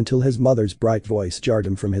room until his mother's bright voice jarred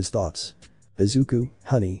him from his thoughts. Izuku,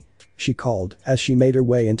 honey. She called as she made her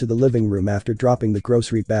way into the living room after dropping the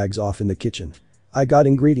grocery bags off in the kitchen. I got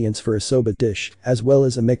ingredients for a soba dish, as well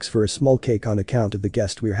as a mix for a small cake on account of the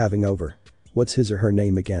guest we're having over. What's his or her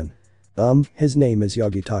name again? His name is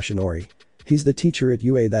Yagi Toshinori. He's the teacher at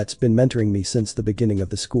UA that's been mentoring me since the beginning of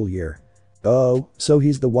the school year. Oh, so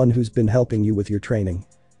he's the one who's been helping you with your training.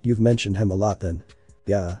 You've mentioned him a lot then.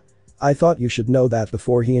 Yeah. I thought you should know that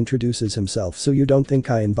before he introduces himself so you don't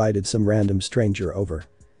think I invited some random stranger over.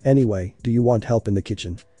 Anyway, do you want help in the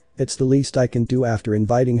kitchen? It's the least I can do after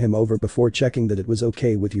inviting him over before checking that it was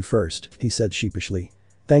okay with you first, he said sheepishly.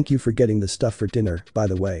 Thank you for getting the stuff for dinner, by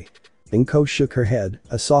the way. Inko shook her head,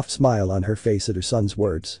 a soft smile on her face at her son's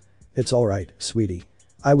words. It's alright, sweetie.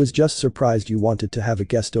 I was just surprised you wanted to have a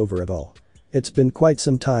guest over at all. It's been quite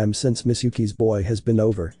some time since Miss Yuki's boy has been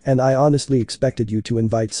over, and I honestly expected you to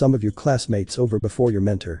invite some of your classmates over before your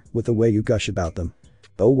mentor, with the way you gush about them.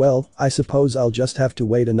 Oh well, I suppose I'll just have to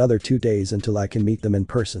wait another 2 days until I can meet them in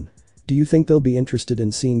person. Do you think they'll be interested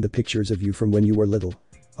in seeing the pictures of you from when you were little?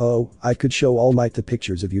 Oh, I could show All Might the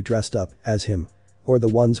pictures of you dressed up as him. Or the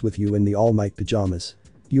ones with you in the All Might pajamas.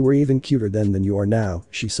 You were even cuter then than you are now,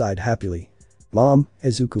 she sighed happily. Mom,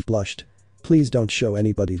 Izuku blushed. Please don't show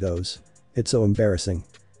anybody those. It's so embarrassing.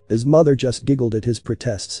 His mother just giggled at his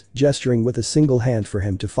protests, gesturing with a single hand for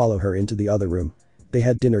him to follow her into the other room. They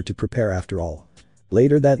had dinner to prepare after all.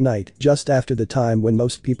 Later that night, just after the time when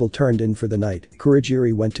most people turned in for the night,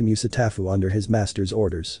 Kurogiri went to Musatafu under his master's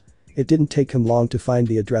orders. It didn't take him long to find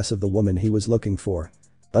the address of the woman he was looking for.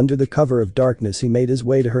 Under the cover of darkness he made his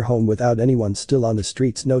way to her home without anyone still on the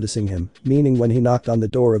streets noticing him, meaning when he knocked on the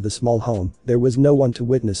door of the small home, there was no one to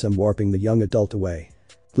witness him warping the young adult away.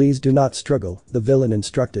 Please do not struggle, the villain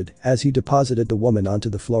instructed, as he deposited the woman onto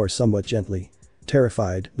the floor somewhat gently.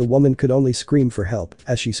 Terrified, the woman could only scream for help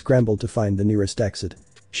as she scrambled to find the nearest exit.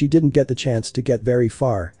 She didn't get the chance to get very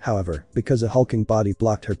far, however, because a hulking body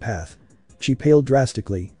blocked her path. She paled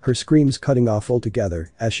drastically, her screams cutting off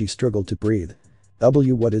altogether as she struggled to breathe.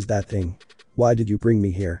 What is that thing? Why did you bring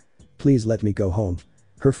me here? Please let me go home.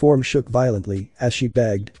 Her form shook violently as she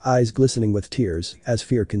begged, eyes glistening with tears as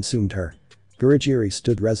fear consumed her. Kurogiri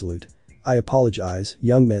stood resolute. I apologize,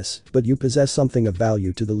 young miss, but you possess something of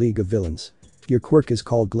value to the League of Villains. Your quirk is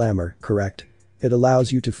called glamour, correct? It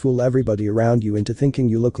allows you to fool everybody around you into thinking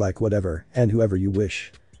you look like whatever and whoever you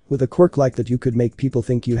wish. With a quirk like that you could make people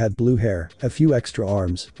think you had blue hair, a few extra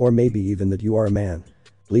arms, or maybe even that you are a man.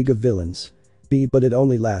 League of Villains. But it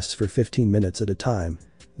only lasts for 15 minutes at a time.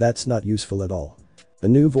 That's not useful at all. A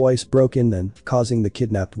new voice broke in then, causing the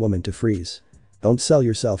kidnapped woman to freeze. Don't sell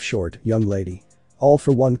yourself short, young lady. All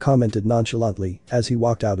for One commented nonchalantly as he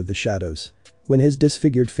walked out of the shadows. When his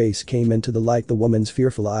disfigured face came into the light the woman's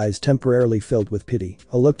fearful eyes temporarily filled with pity,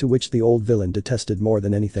 a look to which the old villain detested more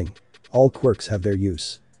than anything. All quirks have their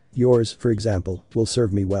use. Yours, for example, will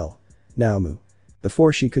serve me well. Now move.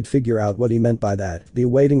 Before she could figure out what he meant by that, the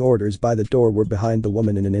awaiting orders by the door were behind the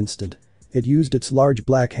woman in an instant. It used its large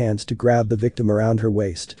black hands to grab the victim around her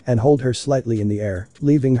waist and hold her slightly in the air,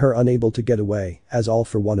 leaving her unable to get away as All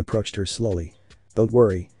for One approached her slowly. Don't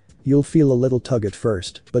worry. You'll feel a little tug at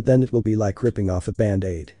first, but then it will be like ripping off a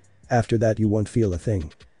band-aid. After that you won't feel a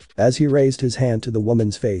thing. As he raised his hand to the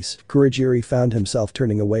woman's face, Kurogiri found himself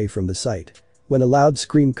turning away from the sight. When a loud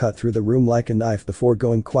scream cut through the room like a knife before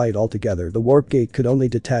going quiet altogether, the warp gate could only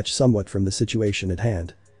detach somewhat from the situation at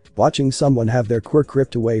hand. Watching someone have their quirk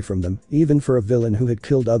ripped away from them, even for a villain who had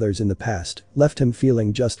killed others in the past, left him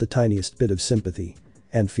feeling just the tiniest bit of sympathy.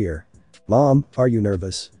 And fear. Mom, are you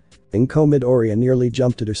nervous? Inko Midoriya nearly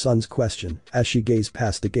jumped at her son's question as she gazed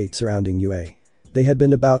past the gate surrounding UA. They had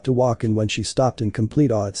been about to walk in when she stopped in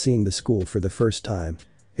complete awe at seeing the school for the first time.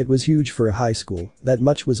 It was huge for a high school, that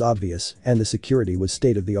much was obvious, and the security was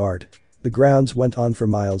state-of-the-art. The grounds went on for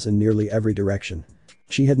miles in nearly every direction.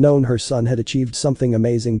 She had known her son had achieved something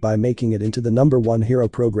amazing by making it into the #1 hero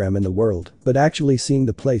program in the world, but actually seeing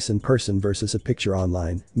the place in person versus a picture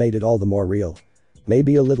online made it all the more real.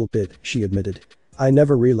 Maybe a little bit, she admitted. I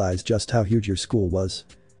never realized just how huge your school was.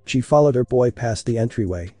 She followed her boy past the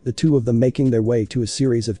entryway, the two of them making their way to a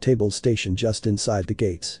series of tables stationed just inside the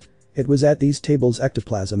gates. It was at these tables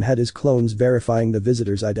ectoplasm had his clones verifying the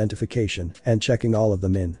visitor's identification and checking all of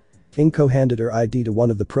them in. Inko handed her ID to one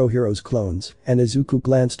of the pro hero's clones, and Izuku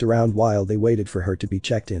glanced around while they waited for her to be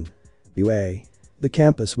checked in. UA. The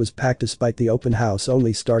campus was packed despite the open house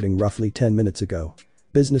only starting roughly 10 minutes ago.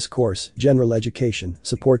 Business course, general education,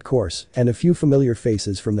 support course, and a few familiar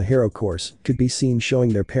faces from the hero course could be seen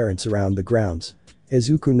showing their parents around the grounds.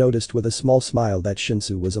 Izuku noticed with a small smile that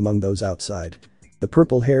Shinsu was among those outside. The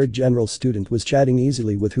purple-haired general student was chatting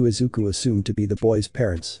easily with who Izuku assumed to be the boy's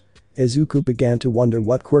parents. Izuku began to wonder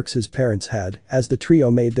what quirks his parents had as the trio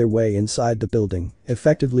made their way inside the building,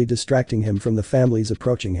 effectively distracting him from the families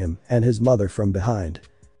approaching him and his mother from behind.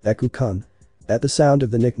 Eku-kun. At the sound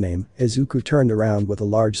of the nickname, Izuku turned around with a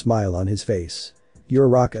large smile on his face.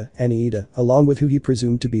 Uraraka and Iida, along with who he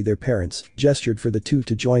presumed to be their parents, gestured for the two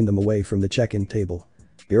to join them away from the check-in table.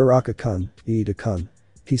 Uraraka-kun, Iida-kun.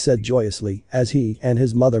 He said joyously as he and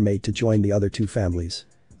his mother made to join the other two families.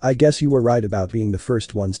 I guess you were right about being the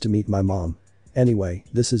first ones to meet my mom. Anyway,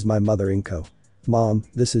 this is my mother Inko. Mom,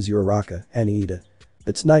 this is Uraraka and Iida.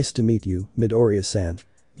 It's nice to meet you, Midoriya-san.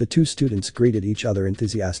 The two students greeted each other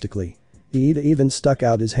enthusiastically. Iida even stuck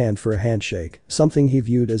out his hand for a handshake, something he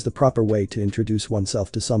viewed as the proper way to introduce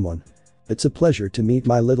oneself to someone. It's a pleasure to meet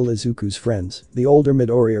my little Izuku's friends, the older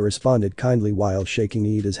Midoriya responded kindly while shaking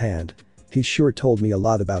Iida's hand. He sure told me a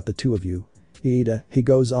lot about the two of you. Iida, he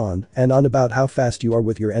goes on and on about how fast you are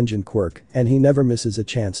with your engine quirk and he never misses a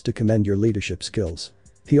chance to commend your leadership skills.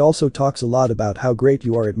 He also talks a lot about how great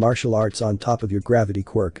you are at martial arts on top of your gravity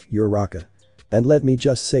quirk, Uraraka. And let me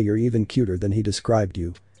just say you're even cuter than he described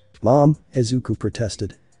you. Mom, Izuku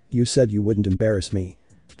protested. You said you wouldn't embarrass me.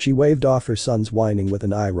 She waved off her son's whining with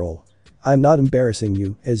an eye roll. I'm not embarrassing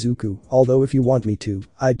you, Izuku, although if you want me to,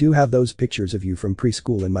 I do have those pictures of you from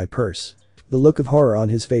preschool in my purse. The look of horror on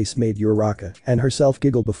his face made Uraraka and herself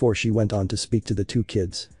giggle before she went on to speak to the two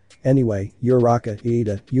kids. Anyway, Uraraka,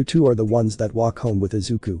 Iida, you two are the ones that walk home with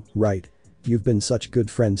Izuku, right? You've been such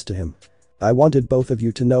good friends to him. I wanted both of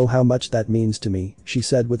you to know how much that means to me, she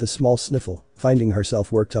said with a small sniffle, finding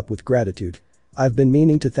herself worked up with gratitude. I've been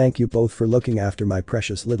meaning to thank you both for looking after my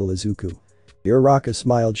precious little Izuku. Uraraka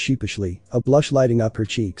smiled sheepishly, a blush lighting up her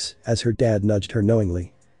cheeks as her dad nudged her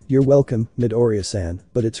knowingly. You're welcome, Midoriya-san,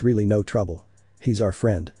 but it's really no trouble. He's our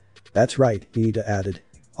friend. That's right, Iida added.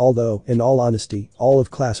 Although, in all honesty, all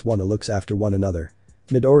of Class 1 looks after one another.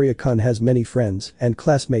 Midoriya-kun has many friends and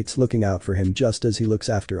classmates looking out for him just as he looks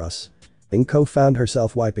after us. Inko found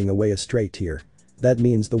herself wiping away a stray tear. That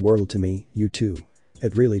means the world to me, you too.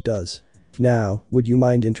 It really does. Now, would you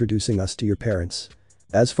mind introducing us to your parents?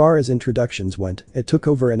 As far as introductions went, it took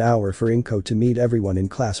over an hour for Inko to meet everyone in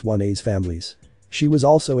Class 1A's families. She was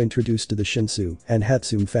also introduced to the Shinsu and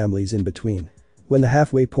Hatsume families in between. When the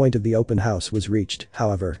halfway point of the open house was reached,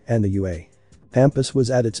 however, and the UA campus was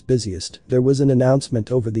at its busiest, there was an announcement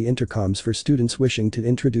over the intercoms for students wishing to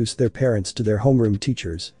introduce their parents to their homeroom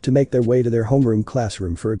teachers to make their way to their homeroom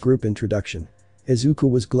classroom for a group introduction. Izuku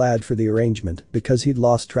was glad for the arrangement because he'd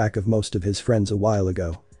lost track of most of his friends a while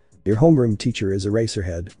ago. Your homeroom teacher is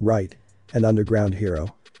Eraserhead, right? An underground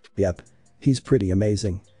hero? Yep. He's pretty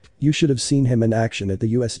amazing. You should have seen him in action at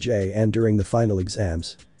the USJ and during the final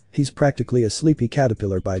exams. He's practically a sleepy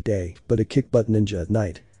caterpillar by day, but a kick-butt ninja at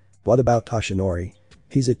night. What about Toshinori?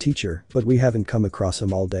 He's a teacher, but we haven't come across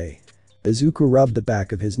him all day. Izuku rubbed the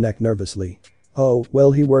back of his neck nervously. Oh,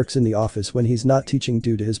 well he works in the office when he's not teaching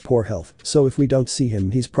due to his poor health, so if we don't see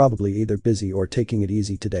him he's probably either busy or taking it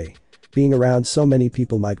easy today. Being around so many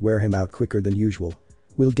people might wear him out quicker than usual.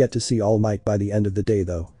 We'll get to see All Might by the end of the day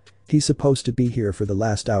though. He's supposed to be here for the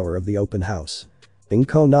last hour of the open house.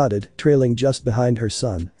 Inko nodded, trailing just behind her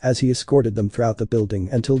son as he escorted them throughout the building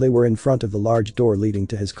until they were in front of the large door leading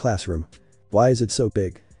to his classroom. Why is it so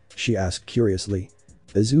big? She asked curiously.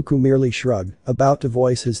 Izuku merely shrugged, about to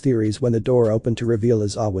voice his theories when the door opened to reveal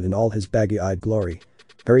Izawa in all his baggy-eyed glory.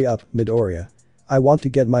 Hurry up, Midoriya. I want to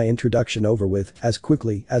get my introduction over with as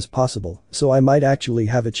quickly as possible so I might actually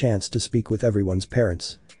have a chance to speak with everyone's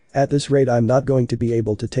parents. At this rate I'm not going to be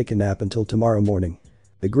able to take a nap until tomorrow morning.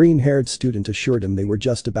 The green-haired student assured him they were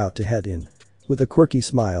just about to head in. With a quirky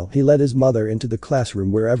smile, he led his mother into the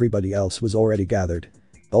classroom where everybody else was already gathered.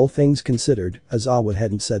 All things considered, Izawa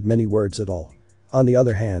hadn't said many words at all. On the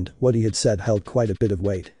other hand, what he had said held quite a bit of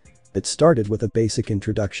weight. It started with a basic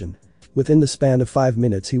introduction. Within the span of 5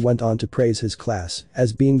 minutes he went on to praise his class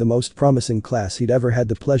as being the most promising class he'd ever had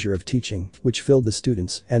the pleasure of teaching, which filled the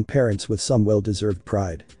students and parents with some well-deserved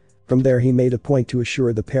pride. From there he made a point to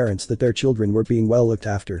assure the parents that their children were being well looked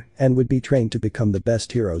after and would be trained to become the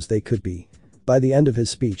best heroes they could be. By the end of his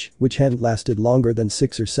speech, which hadn't lasted longer than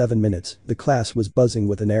 6 or 7 minutes, the class was buzzing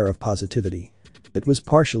with an air of positivity. It was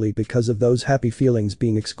partially because of those happy feelings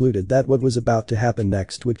being excluded that what was about to happen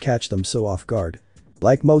next would catch them so off guard.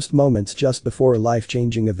 Like most moments just before a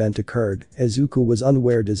life-changing event occurred, Izuku was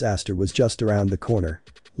unaware disaster was just around the corner.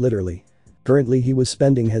 Literally. Currently he was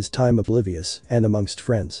spending his time oblivious and amongst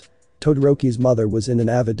friends. Todoroki's mother was in an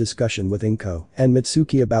avid discussion with Inko and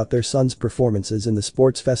Mitsuki about their son's performances in the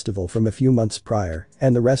sports festival from a few months prior,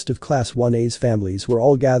 and the rest of Class 1A's families were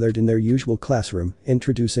all gathered in their usual classroom,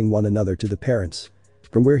 introducing one another to the parents.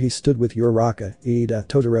 From where he stood with Uraraka, Iida,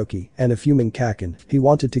 Todoroki, and a fuming Kaken, he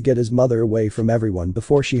wanted to get his mother away from everyone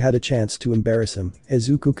before she had a chance to embarrass him.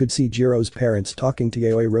 Izuku could see Jiro's parents talking to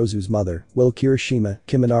Yaoi Rozu's mother, while Kirishima,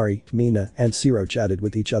 Kiminari, Mina, and Shiro chatted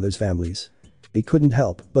with each other's families. He couldn't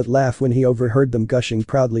help but laugh when he overheard them gushing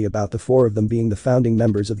proudly about the four of them being the founding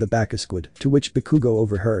members of the Baka Squad, to which Bakugo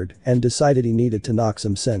overheard and decided he needed to knock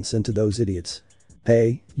some sense into those idiots.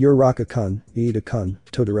 "Hey, Uraraka-kun, Iida-kun,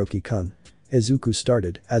 Todoroki-kun." Izuku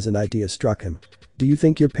started as an idea struck him. "Do you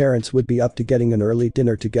think your parents would be up to getting an early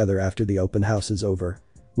dinner together after the open house is over?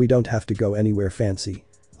 We don't have to go anywhere fancy.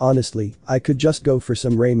 Honestly, I could just go for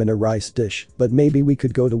some ramen or rice dish, but maybe we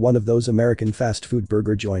could go to one of those American fast food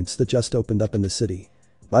burger joints that just opened up in the city.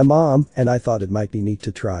 My mom and I thought it might be neat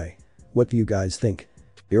to try. What do you guys think?"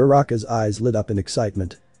 Uraraka's eyes lit up in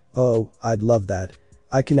excitement. "Oh, I'd love that.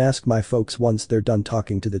 I can ask my folks once they're done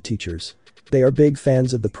talking to the teachers. They are big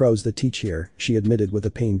fans of the pros that teach here," she admitted with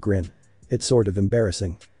a pained grin. "It's sort of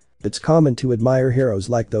embarrassing. It's common to admire heroes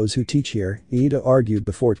like those who teach here," Iida argued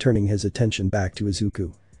before turning his attention back to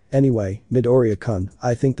Izuku. "Anyway, Midoriya-kun,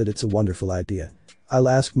 I think that it's a wonderful idea. I'll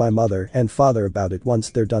ask my mother and father about it once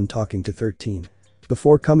they're done talking to 13.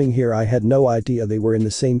 Before coming here I had no idea they were in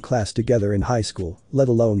the same class together in high school, let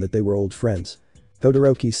alone that they were old friends."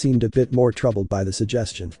 Todoroki seemed a bit more troubled by the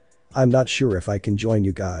suggestion. "I'm not sure if I can join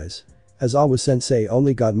you guys. Aizawa-sensei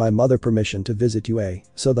only got my mother permission to visit UA,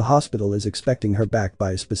 so the hospital is expecting her back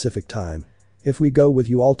by a specific time. If we go with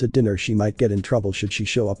you all to dinner she might get in trouble should she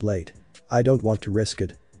show up late. I don't want to risk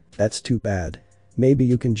it." "That's too bad. Maybe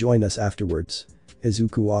you can join us afterwards,"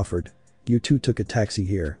 Izuku offered. "You two took a taxi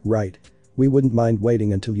here, right? We wouldn't mind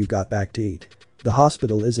waiting until you got back to eat. The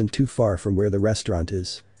hospital isn't too far from where the restaurant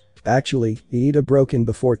is." "Actually," Iida broke in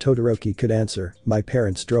before Todoroki could answer, "my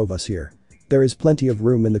parents drove us here. There is plenty of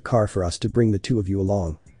room in the car for us to bring the two of you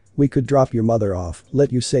along. We could drop your mother off,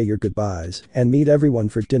 let you say your goodbyes, and meet everyone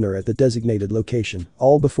for dinner at the designated location,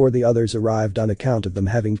 all before the others arrived on account of them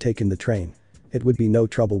having taken the train. It would be no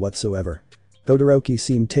trouble whatsoever." Todoroki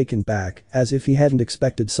seemed taken back, as if he hadn't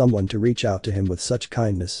expected someone to reach out to him with such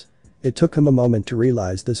kindness. It took him a moment to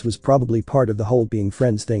realize this was probably part of the whole being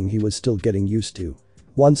friends thing he was still getting used to.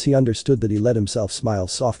 Once he understood that, he let himself smile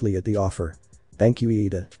softly at the offer. "Thank you,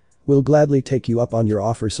 Iida. We'll gladly take you up on your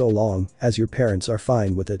offer so long as your parents are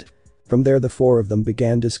fine with it." From there the four of them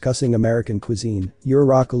began discussing American cuisine,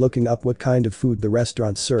 Uraraka looking up what kind of food the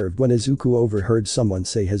restaurant served when Izuku overheard someone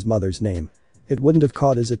say his mother's name. It wouldn't have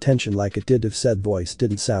caught his attention like it did if said voice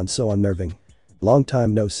didn't sound so unnerving. "Long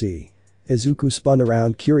time no see." Izuku spun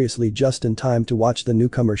around curiously just in time to watch the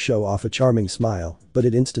newcomer show off a charming smile, but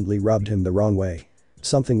it instantly rubbed him the wrong way.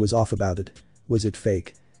 Something was off about it. Was it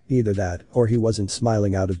fake? Either that, or he wasn't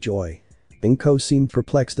smiling out of joy. Inko seemed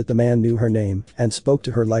perplexed that the man knew her name and spoke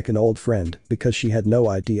to her like an old friend because she had no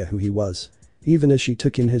idea who he was. Even as she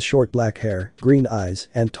took in his short black hair, green eyes,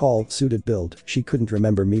 and tall, suited build, she couldn't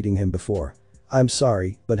remember meeting him before. "I'm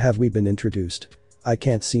sorry, but have we been introduced? I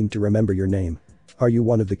can't seem to remember your name. Are you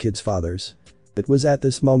one of the kids' fathers?" It was at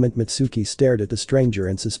this moment Mitsuki stared at the stranger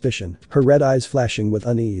in suspicion, her red eyes flashing with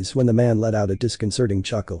unease when the man let out a disconcerting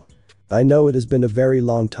chuckle. "I know it has been a very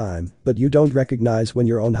long time, but you don't recognize when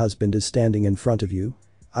your own husband is standing in front of you?"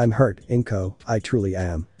 "I'm hurt, Inko, I truly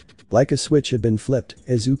am." Like a switch had been flipped,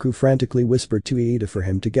 Izuku frantically whispered to Iida for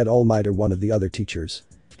him to get All Might or one of the other teachers.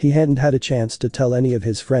 He hadn't had a chance to tell any of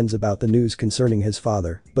his friends about the news concerning his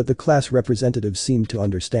father, but the class representative seemed to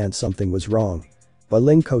understand something was wrong. While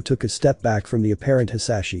Inko took a step back from the apparent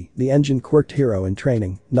Hisashi, the engine-quirked hero in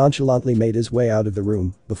training, nonchalantly made his way out of the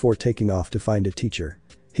room before taking off to find a teacher.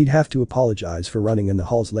 He'd have to apologize for running in the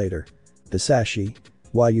halls later. "Hisashi?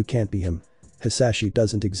 Why, you can't be him. Hisashi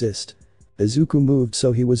doesn't exist." Izuku moved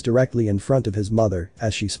so he was directly in front of his mother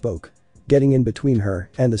as she spoke. Getting in between her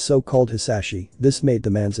and the so-called Hisashi, this made the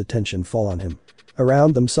man's attention fall on him.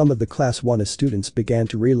 Around them some of the class 1A students began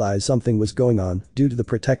to realize something was going on due to the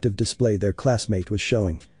protective display their classmate was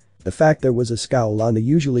showing. The fact there was a scowl on the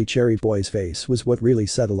usually cheery boy's face was what really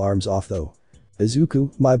set alarms off though.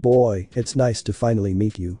 "Izuku, my boy, it's nice to finally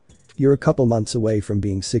meet you. You're a couple months away from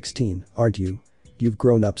being 16, aren't you? You've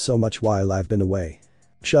grown up so much while I've been away."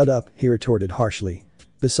 "Shut up," he retorted harshly.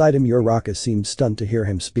 Beside him Uraraka seemed stunned to hear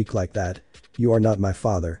him speak like that. "You are not my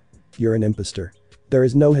father. You're an impostor. There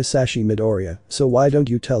is no Hisashi Midoriya, so why don't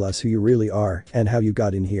you tell us who you really are and how you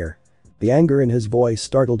got in here?" The anger in his voice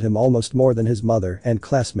startled him almost more than his mother and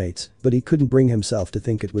classmates, but he couldn't bring himself to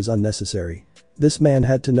think it was unnecessary. This man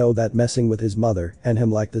had to know that messing with his mother and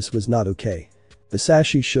him like this was not okay.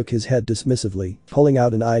 Hisashi shook his head dismissively, pulling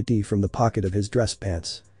out an ID from the pocket of his dress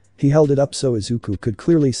pants. He held it up so Izuku could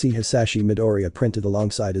clearly see Hisashi Midoriya printed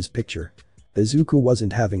alongside his picture. Izuku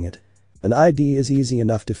wasn't having it. An ID is easy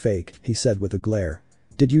enough to fake, he said with a glare.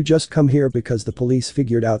 Did you just come here because the police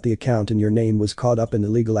figured out the account in your name was caught up in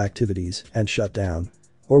illegal activities and shut down?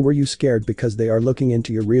 Or were you scared because they are looking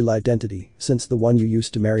into your real identity since the one you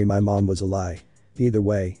used to marry my mom was a lie? Either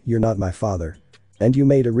way, you're not my father. And you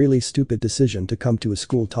made a really stupid decision to come to a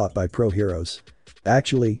school taught by pro heroes.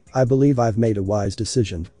 Actually, I believe I've made a wise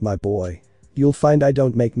decision, my boy. You'll find I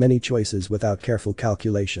don't make many choices without careful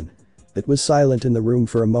calculation. It was silent in the room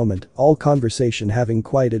for a moment, all conversation having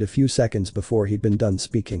quieted a few seconds before he'd been done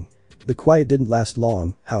speaking. The quiet didn't last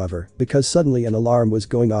long, however, because suddenly an alarm was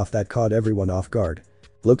going off that caught everyone off guard.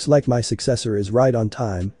 Looks like my successor is right on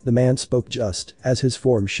time, the man spoke just as his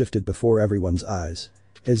form shifted before everyone's eyes.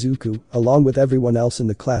 Izuku, along with everyone else in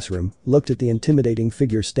the classroom, looked at the intimidating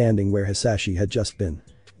figure standing where Hisashi had just been.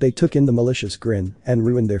 They took in the malicious grin and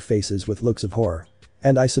ruined their faces with looks of horror.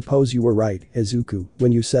 And I suppose you were right, Izuku,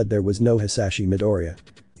 when you said there was no Hisashi Midoriya.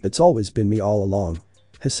 It's always been me all along.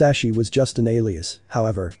 Hisashi was just an alias,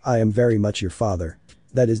 however, I am very much your father.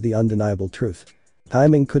 That is the undeniable truth.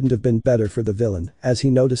 Timing couldn't have been better for the villain, as he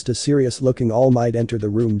noticed a serious-looking All Might enter the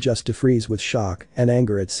room just to freeze with shock and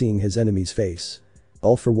anger at seeing his enemy's face.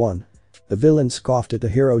 All for one. The villain scoffed at the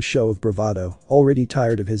hero's show of bravado, already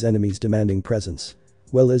tired of his enemy's demanding presence.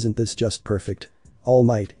 Well, isn't this just perfect? All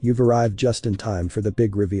Might, you've arrived just in time for the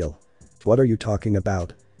big reveal. What are you talking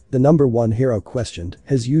about? The number one hero questioned,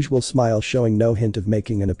 his usual smile showing no hint of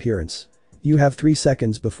making an appearance. You have 3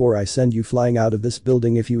 seconds before I send you flying out of this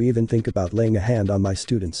building if you even think about laying a hand on my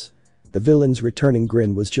students. The villain's returning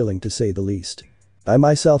grin was chilling to say the least. I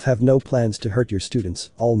myself have no plans to hurt your students,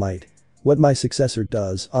 All Might. What my successor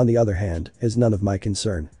does, on the other hand, is none of my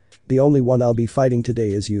concern. The only one I'll be fighting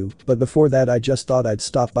today is you, but before that I just thought I'd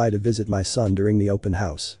stop by to visit my son during the open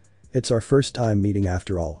house. It's our first time meeting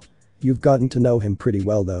after all. You've gotten to know him pretty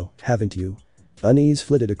well though, haven't you? Unease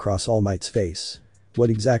flitted across All Might's face. What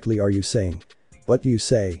exactly are you saying? What do you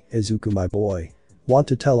say, Izuku my boy? Want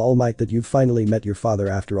to tell All Might that you've finally met your father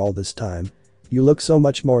after all this time? You look so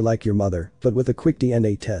much more like your mother, but with a quick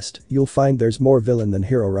DNA test, you'll find there's more villain than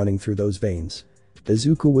hero running through those veins.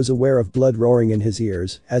 Izuku was aware of blood roaring in his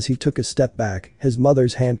ears as he took a step back, his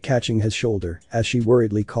mother's hand catching his shoulder as she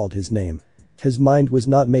worriedly called his name. His mind was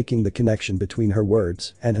not making the connection between her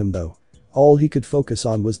words and him though. All he could focus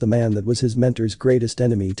on was the man that was his mentor's greatest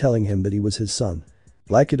enemy telling him that he was his son.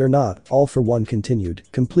 Like it or not, All for One continued,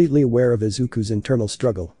 completely aware of Izuku's internal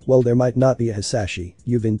struggle. Well, there might not be a Hisashi,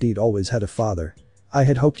 you've indeed always had a father. I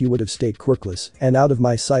had hoped you would have stayed quirkless and out of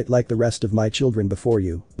my sight like the rest of my children before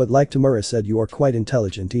you, but like Tamura said, you are quite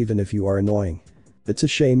intelligent even if you are annoying. It's a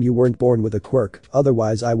shame you weren't born with a quirk,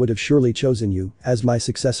 otherwise I would have surely chosen you as my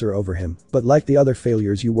successor over him, but like the other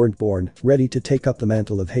failures you weren't born ready to take up the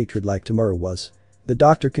mantle of hatred like Tamura was. The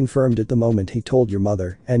doctor confirmed it the moment he told your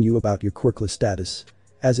mother and you about your quirkless status.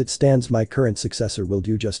 As it stands, my current successor will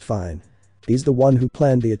do just fine. He's the one who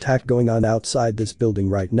planned the attack going on outside this building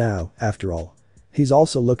right now, after all. He's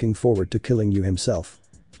also looking forward to killing you himself.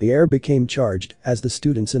 The air became charged as the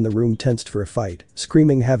students in the room tensed for a fight,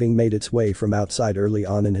 screaming having made its way from outside early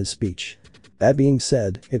on in his speech. That being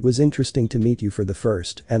said, it was interesting to meet you for the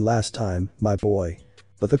first and last time, my boy.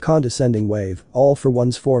 With a condescending wave, All for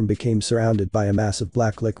One's form became surrounded by a mass of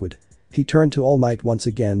black liquid. He turned to All Might once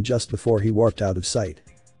again just before he warped out of sight.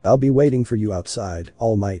 I'll be waiting for you outside,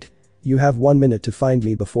 All Might. You have 1 minute to find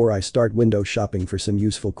me before I start window shopping for some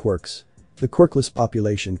useful quirks. The quirkless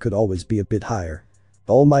population could always be a bit higher.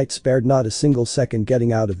 All Might spared not a single second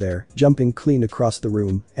getting out of there, jumping clean across the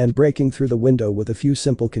room and breaking through the window with a few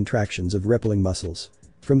simple contractions of rippling muscles.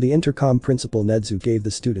 From the intercom, Principal Nedzu gave the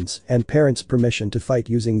students and parents permission to fight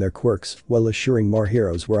using their quirks while assuring more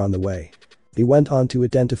heroes were on the way. He went on to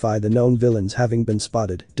identify the known villains having been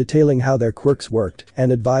spotted, detailing how their quirks worked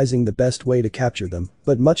and advising the best way to capture them,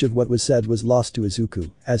 but much of what was said was lost to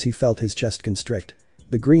Izuku as he felt his chest constrict.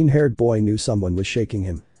 The green-haired boy knew someone was shaking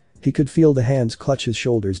him. He could feel the hands clutch his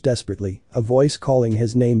shoulders desperately, a voice calling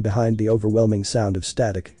his name behind the overwhelming sound of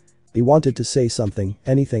static. He wanted to say something,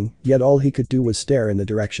 anything, yet all he could do was stare in the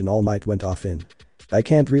direction All Might went off in. I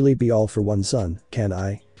can't really be All for One son, can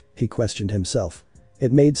I? He questioned himself.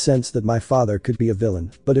 It made sense that my father could be a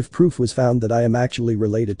villain, but if proof was found that I am actually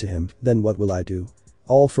related to him, then what will I do?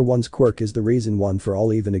 All for One's quirk is the reason One for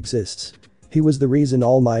All even exists. He was the reason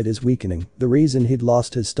All Might is weakening, the reason he'd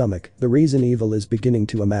lost his stomach, the reason evil is beginning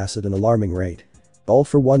to amass at an alarming rate. All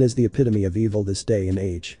for One is the epitome of evil this day and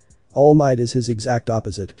age. All Might is his exact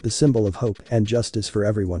opposite, the symbol of hope and justice for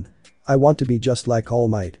everyone. I want to be just like All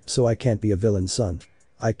Might, so I can't be a villain's son.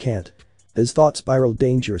 I can't. His thoughts spiraled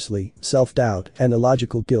dangerously, self-doubt and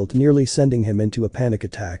illogical guilt nearly sending him into a panic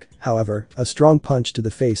attack. However, a strong punch to the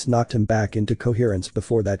face knocked him back into coherence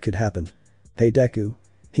before that could happen. "Hey Deku."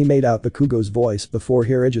 He made out Bakugo's voice before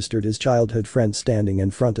he registered his childhood friend standing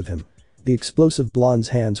in front of him. The explosive blonde's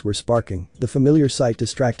hands were sparking, the familiar sight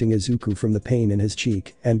distracting Izuku from the pain in his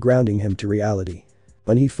cheek and grounding him to reality.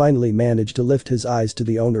 When he finally managed to lift his eyes to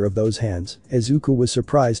the owner of those hands, Izuku was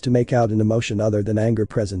surprised to make out an emotion other than anger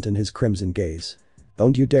present in his crimson gaze.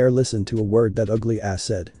 "Don't you dare listen to a word that ugly ass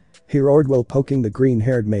said," he roared while poking the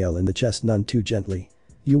green-haired male in the chest none too gently.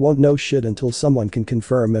 "You won't know shit until someone can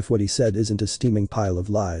confirm if what he said isn't a steaming pile of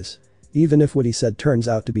lies. Even if what he said turns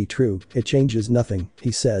out to be true, it changes nothing,"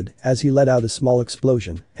 he said, as he let out a small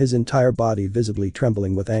explosion, his entire body visibly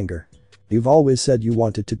trembling with anger. "You've always said you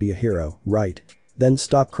wanted to be a hero, right? Then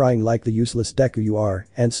stop crying like the useless Deku you are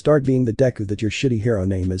and start being the Deku that your shitty hero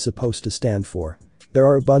name is supposed to stand for. There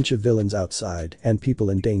are a bunch of villains outside and people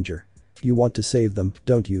in danger. You want to save them,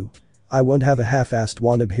 don't you? I won't have a half-assed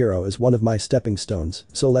wannabe hero as one of my stepping stones,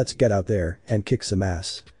 so let's get out there and kick some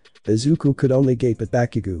ass." Izuku could only gape at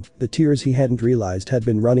Bakugo, the tears he hadn't realized had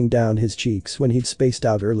been running down his cheeks when he'd spaced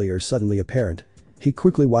out earlier suddenly apparent. He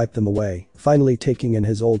quickly wiped them away, finally taking in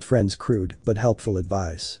his old friend's crude but helpful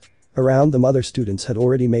advice. Around them other students had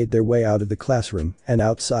already made their way out of the classroom and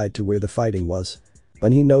outside to where the fighting was.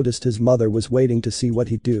 When he noticed his mother was waiting to see what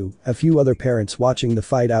he'd do, a few other parents watching the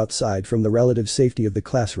fight outside from the relative safety of the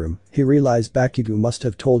classroom, he realized Bakugo must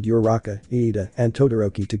have told Uraraka, Iida, and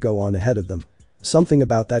Todoroki to go on ahead of them. Something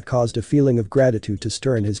about that caused a feeling of gratitude to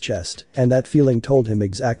stir in his chest, and that feeling told him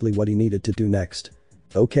exactly what he needed to do next.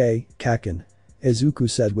 "Okay, Kakin," Izuku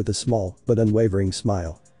said with a small but unwavering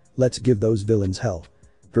smile. "Let's give those villains hell."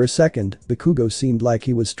 For a second, Bakugo seemed like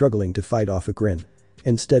he was struggling to fight off a grin.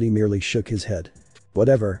 Instead he merely shook his head.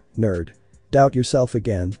 "Whatever, nerd. Doubt yourself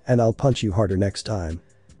again and I'll punch you harder next time.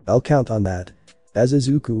 I'll count on that." As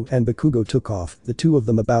Izuku and Bakugo took off, the two of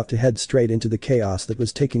them about to head straight into the chaos that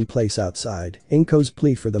was taking place outside, Inko's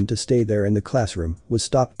plea for them to stay there in the classroom was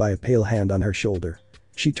stopped by a pale hand on her shoulder.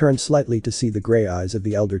 She turned slightly to see the gray eyes of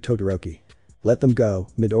the elder Todoroki. "Let them go,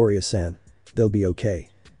 Midoriya-san. They'll be okay."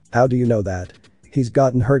 "How do you know that? He's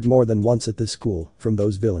gotten hurt more than once at this school from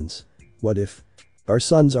those villains. What if? Our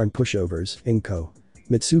sons aren't pushovers, Inko."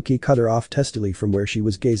 Mitsuki cut her off testily from where she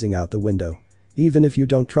was gazing out the window. "Even if you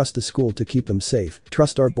don't trust the school to keep them safe,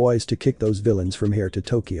 trust our boys to kick those villains from here to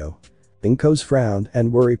Tokyo." Inko's frown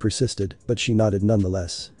and worry persisted, but she nodded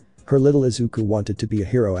nonetheless. Her little Izuku wanted to be a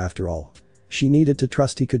hero after all. She needed to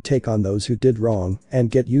trust he could take on those who did wrong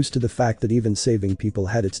and get used to the fact that even saving people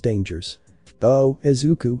had its dangers. "Oh,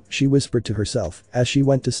 Izuku," she whispered to herself as she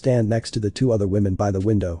went to stand next to the two other women by the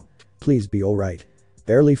window. "Please be alright."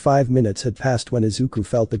 Barely 5 minutes had passed when Izuku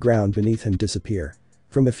felt the ground beneath him disappear.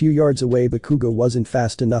 From a few yards away Bakugo wasn't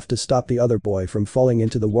fast enough to stop the other boy from falling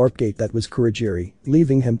into the warp gate that was Kurogiri,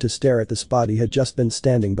 leaving him to stare at the spot he had just been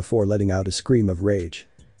standing before letting out a scream of rage.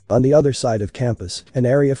 On the other side of campus, an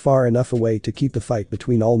area far enough away to keep the fight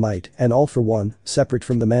between All Might and All For One separate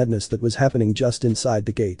from the madness that was happening just inside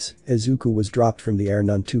the gates, Izuku was dropped from the air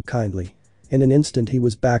none too kindly. In an instant he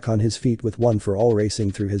was back on his feet with One For All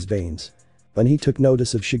racing through his veins. When he took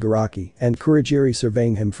notice of Shigaraki and Kurogiri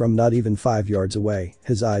surveying him from not even 5 yards away,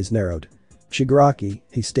 his eyes narrowed. "Shigaraki,"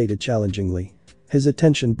 he stated challengingly. His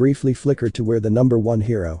attention briefly flickered to where the number one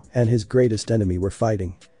hero and his greatest enemy were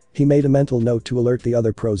fighting. He made a mental note to alert the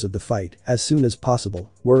other pros of the fight as soon as possible,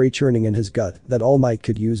 worry churning in his gut that All Might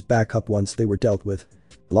could use backup once they were dealt with.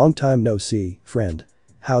 "Long time no see, friend.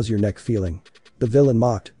 How's your neck feeling?" The villain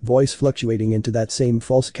mocked, voice fluctuating into that same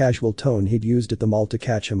false casual tone he'd used at the mall to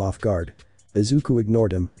catch him off guard. Izuku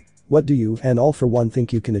ignored him. "What do you and All For One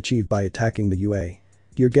think you can achieve by attacking the UA?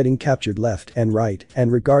 You're getting captured left and right,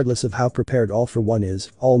 and regardless of how prepared All For One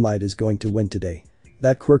is, All Might is going to win today.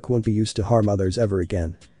 That quirk won't be used to harm others ever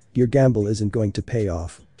again. Your gamble isn't going to pay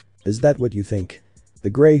off. Is that what you think?" The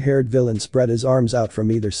gray-haired villain spread his arms out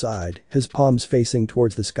from either side, his palms facing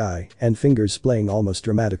towards the sky and fingers splaying almost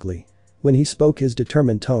dramatically. When he spoke his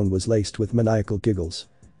determined tone was laced with maniacal giggles.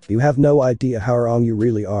 "You have no idea how wrong you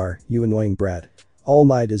really are, you annoying brat. All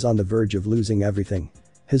Might is on the verge of losing everything.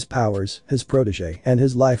 His powers, his protege, and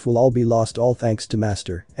his life will all be lost all thanks to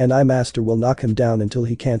Master, and Master will knock him down until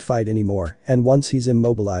he can't fight anymore, and once he's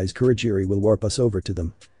immobilized Kurogiri will warp us over to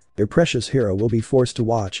them. Your precious hero will be forced to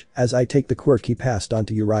watch as I take the quirk he passed on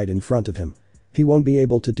to you right in front of him. He won't be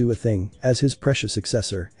able to do a thing as his precious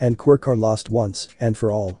successor and quirk are lost once and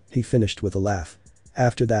for all," he finished with a laugh.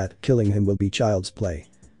 "After that, killing him will be child's play.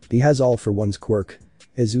 He has All For One's quirk,"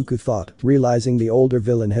 Izuku thought, realizing the older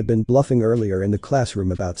villain had been bluffing earlier in the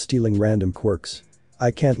classroom about stealing random quirks.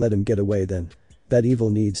 I can't let him get away then. That evil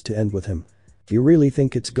needs to end with him. You really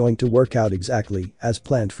think it's going to work out exactly as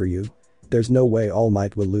planned for you? There's no way All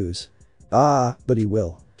Might will lose. Ah, but he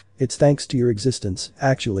will. It's thanks to your existence,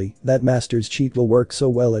 actually, that Master's cheat will work so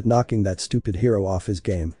well at knocking that stupid hero off his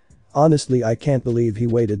game. Honestly, I can't believe he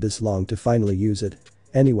waited this long to finally use it.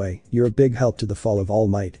 Anyway, you're a big help to the fall of All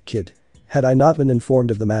Might, kid. Had I not been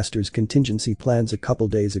informed of the Master's contingency plans a couple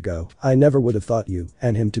days ago, I never would have thought you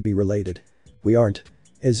and him to be related. We aren't.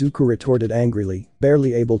 Izuku retorted angrily,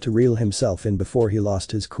 barely able to reel himself in before he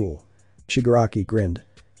lost his cool. Shigaraki grinned.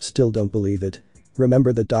 Still don't believe it.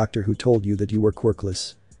 Remember the doctor who told you that you were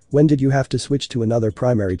quirkless? When did you have to switch to another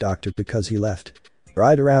primary doctor because he left?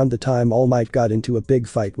 Right around the time All Might got into a big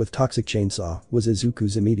fight with Toxic Chainsaw, was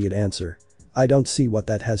Izuku's immediate answer. I don't see what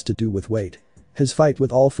that has to do with weight. His fight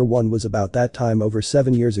with All For One was about that time over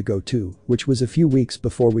 7 years ago too, which was a few weeks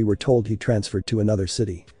before we were told he transferred to another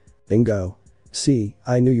city. Bingo. See,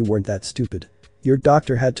 I knew you weren't that stupid. Your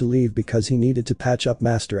doctor had to leave because he needed to patch up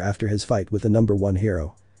Master after his fight with the #1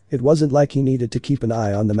 hero. It wasn't like he needed to keep an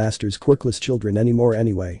eye on the Master's quirkless children anymore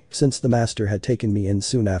anyway, since the Master had taken me in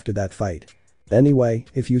soon after that fight. Anyway,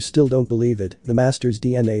 if you still don't believe it, the Master's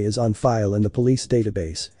DNA is on file in the police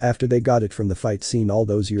database after they got it from the fight scene all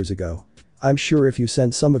those years ago. I'm sure if you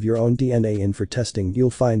send some of your own DNA in for testing you'll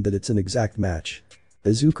find that it's an exact match.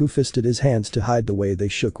 Izuku fisted his hands to hide the way they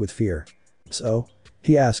shook with fear. So?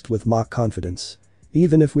 He asked with mock confidence.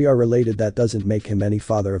 Even if we are related, that doesn't make him any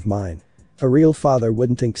father of mine. A real father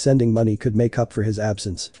wouldn't think sending money could make up for his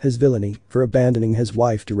absence, his villainy, for abandoning his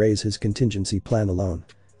wife to raise his contingency plan alone.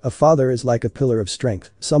 A father is like a pillar of strength,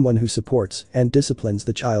 someone who supports and disciplines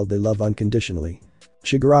the child they love unconditionally.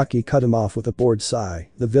 Shigaraki cut him off with a bored sigh,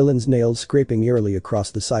 the villain's nails scraping eerily across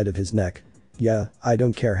the side of his neck. Yeah, I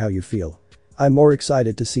don't care how you feel. I'm more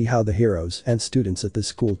excited to see how the heroes and students at this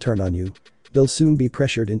school turn on you. They'll soon be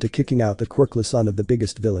pressured into kicking out the quirkless son of the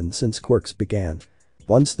biggest villain since quirks began.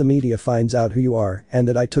 Once the media finds out who you are and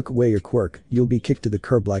that I took away your quirk, you'll be kicked to the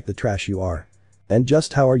curb like the trash you are. And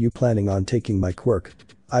just how are you planning on taking my quirk?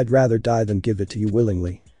 I'd rather die than give it to you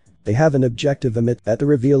willingly. They have an objective amid. At the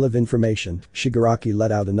reveal of information, Shigaraki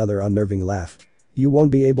let out another unnerving laugh. You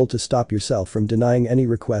won't be able to stop yourself from denying any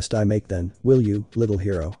request I make then, will you, little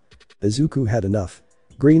hero? Izuku had enough.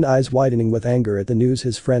 Green eyes widening with anger at the news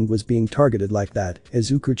his friend was being targeted like that,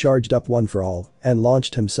 Izuku charged up One For All and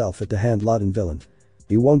launched himself at the hand-laden villain.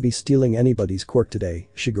 You won't be stealing anybody's quirk today,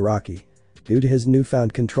 Shigaraki. Due to his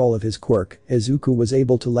newfound control of his quirk, Izuku was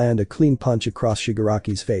able to land a clean punch across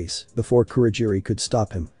Shigaraki's face before Kurogiri could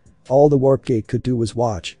stop him. All the Warp Gate could do was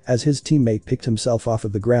watch as his teammate picked himself off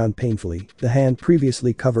of the ground painfully, the hand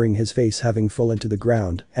previously covering his face having fallen to the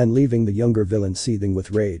ground and leaving the younger villain seething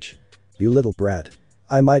with rage. You little brat.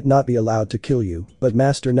 I might not be allowed to kill you, but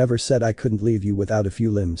Master never said I couldn't leave you without a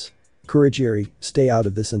few limbs. Kurogiri, stay out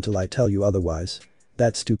of this until I tell you otherwise.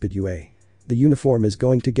 That stupid UA. The uniform is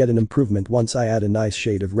going to get an improvement once I add a nice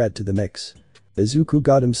shade of red to the mix. Izuku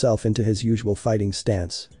got himself into his usual fighting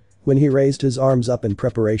stance. When he raised his arms up in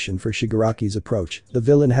preparation for Shigaraki's approach, the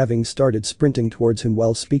villain having started sprinting towards him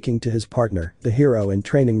while speaking to his partner, the hero in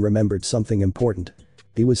training remembered something important.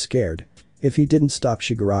 He was scared. If he didn't stop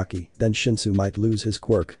Shigaraki, then Shinsu might lose his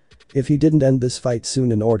quirk. If he didn't end this fight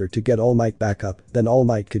soon in order to get All Might back up, then All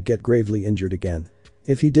Might could get gravely injured again.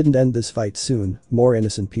 If he didn't end this fight soon, more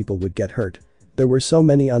innocent people would get hurt. There were so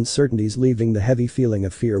many uncertainties, leaving the heavy feeling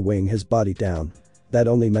of fear weighing his body down. That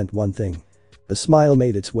only meant one thing. A smile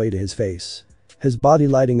made its way to his face. His body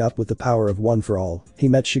lighting up with the power of One For All, he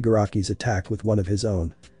met Shigaraki's attack with one of his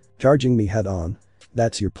own. Charging me head on?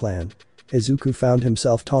 That's your plan? Izuku found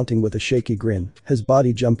himself taunting with a shaky grin, his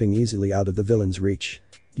body jumping easily out of the villain's reach.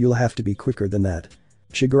 You'll have to be quicker than that.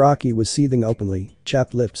 Shigaraki was seething openly,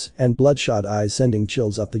 chapped lips and bloodshot eyes sending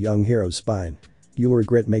chills up the young hero's spine. You'll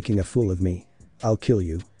regret making a fool of me. I'll kill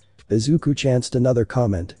you. Izuku chanced another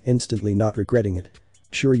comment, instantly not regretting it.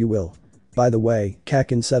 Sure you will. By the way,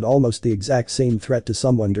 Kakin said almost the exact same threat to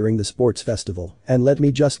someone during the sports festival, and let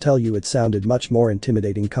me just tell you, it sounded much more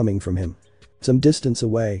intimidating coming from him. Some distance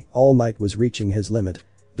away, All Might was reaching his limit.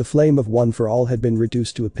 The flame of One For All had been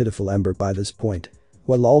reduced to a pitiful ember by this point.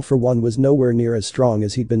 While All For One was nowhere near as strong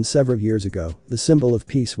as he'd been several years ago, the symbol of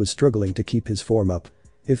peace was struggling to keep his form up.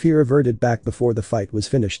 If he reverted back before the fight was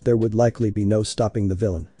finished, there would likely be no stopping the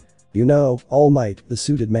villain. You know, All Might, the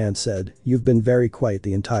suited man said, you've been very quiet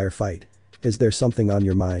the entire fight. Is there something on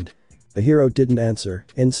your mind? The hero didn't answer,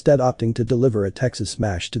 instead opting to deliver a Texas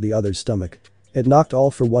smash to the other's stomach. It knocked All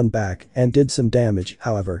For One back and did some damage,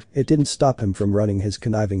 however, it didn't stop him from running his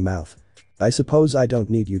conniving mouth. I suppose I don't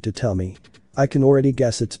need you to tell me. I can already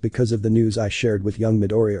guess it's because of the news I shared with young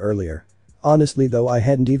Midoriya earlier. Honestly though, I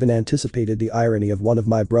hadn't even anticipated the irony of one of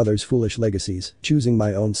my brother's foolish legacies, choosing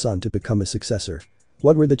my own son to become a successor.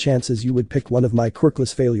 What were the chances you would pick one of my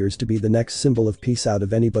quirkless failures to be the next symbol of peace out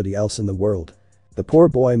of anybody else in the world? The poor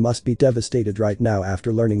boy must be devastated right now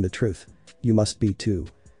after learning the truth. You must be too.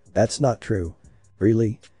 That's not true.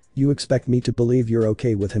 Really? You expect me to believe you're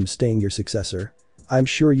okay with him staying your successor? I'm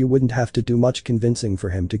sure you wouldn't have to do much convincing for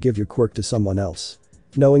him to give your quirk to someone else.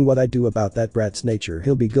 Knowing what I do about that brat's nature,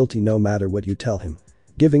 he'll be guilty no matter what you tell him.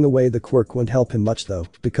 Giving away the quirk won't help him much though,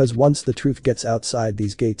 because once the truth gets outside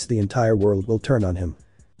these gates the entire world will turn on him.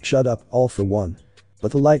 Shut up, All for One.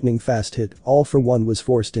 But the lightning fast hit, All for One was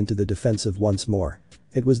forced into the defensive once more.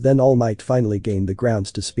 It was then All Might finally gained the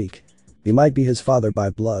grounds to speak. He might be his father by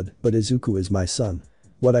blood, but Izuku is my son.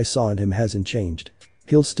 What I saw in him hasn't changed.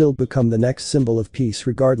 He'll still become the next symbol of peace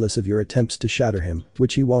regardless of your attempts to shatter him,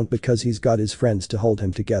 which he won't because he's got his friends to hold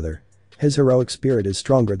him together. His heroic spirit is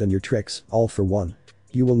stronger than your tricks, All for One.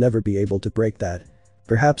 You will never be able to break that.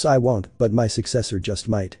 Perhaps I won't, but my successor just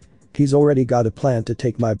might. He's already got a plan to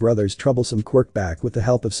take my brother's troublesome quirk back with the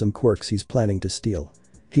help of some quirks he's planning to steal.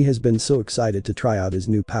 He has been so excited to try out his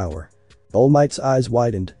new power. All Might's eyes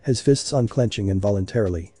widened, his fists unclenching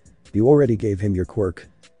involuntarily. You already gave him your quirk.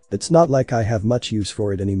 It's not like I have much use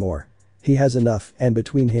for it anymore. He has enough, and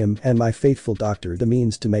between him and my faithful doctor the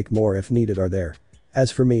means to make more if needed are there.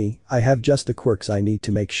 As for me, I have just the quirks I need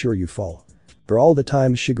to make sure you fall. For all the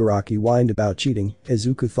time Shigaraki whined about cheating,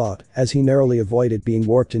 Izuku thought, as he narrowly avoided being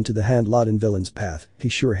warped into the hand-laden villain's path, he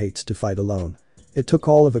sure hates to fight alone. It took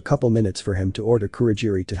all of a couple minutes for him to order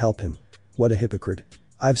Kurogiri to help him. What a hypocrite.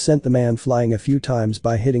 I've sent the man flying a few times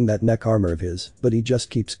by hitting that neck armor of his, but he just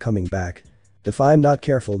keeps coming back. If I'm not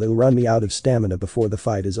careful they'll run me out of stamina before the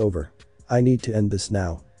fight is over. I need to end this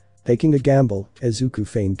now. Taking a gamble, Izuku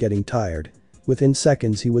feigned getting tired. Within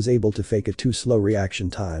seconds he was able to fake a too slow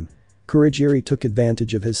reaction time. Kurogiri took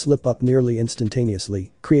advantage of his slip-up nearly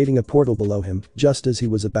instantaneously, creating a portal below him just as he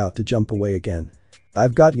was about to jump away again.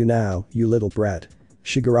 I've got you now, you little brat.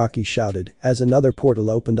 Shigaraki shouted as another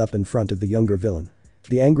portal opened up in front of the younger villain.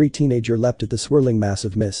 The angry teenager leapt at the swirling mass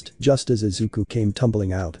of mist just as Izuku came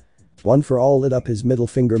tumbling out. One for All lit up his middle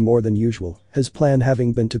finger more than usual, his plan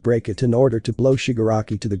having been to break it in order to blow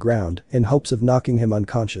Shigaraki to the ground in hopes of knocking him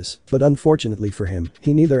unconscious, but unfortunately for him,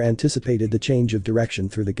 he neither anticipated the change of direction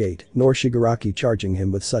through the gate nor Shigaraki charging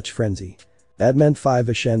him with such frenzy. That meant 5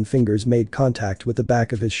 Ashen fingers made contact with the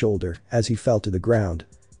back of his shoulder as he fell to the ground.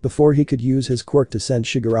 Before he could use his quirk to send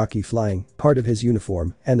Shigaraki flying, part of his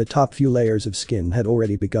uniform and the top few layers of skin had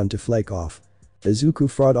already begun to flake off. Izuku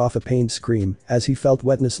fought off a pained scream as he felt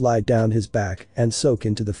wetness slide down his back and soak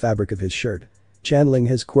into the fabric of his shirt. Channeling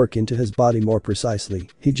his quirk into his body more precisely,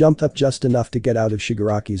 he jumped up just enough to get out of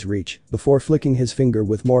Shigaraki's reach before flicking his finger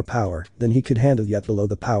with more power than he could handle yet below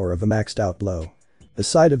the power of a maxed out blow. The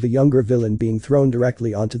sight of the younger villain being thrown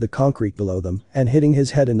directly onto the concrete below them and hitting his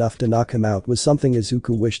head enough to knock him out was something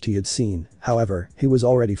Izuku wished he had seen, however, he was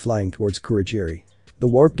already flying towards Kurogiri. The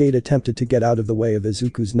warp gate attempted to get out of the way of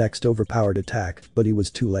Izuku's next overpowered attack, but he was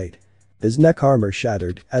too late. His neck armor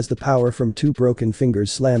shattered as the power from 2 broken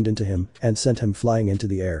fingers slammed into him and sent him flying into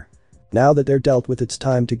the air. Now that they're dealt with, it's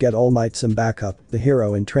time to get All Might some backup, the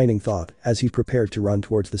hero in training thought as he prepared to run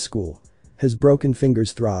towards the school. His broken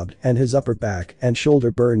fingers throbbed and his upper back and shoulder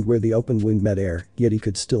burned where the open wound met air, yet he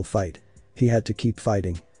could still fight. He had to keep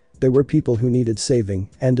fighting. There were people who needed saving,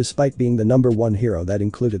 and despite being the #1 hero that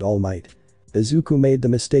included All Might, Izuku made the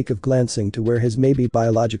mistake of glancing to where his maybe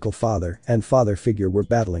biological father and father figure were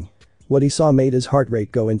battling. What he saw made his heart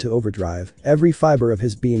rate go into overdrive, every fiber of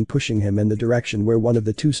his being pushing him in the direction where one of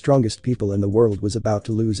the 2 strongest people in the world was about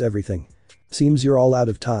to lose everything. Seems you're all out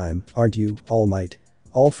of time, aren't you, All Might?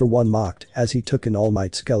 All for One mocked as he took in All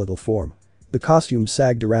Might's skeletal form. The costume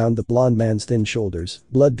sagged around the blond man's thin shoulders,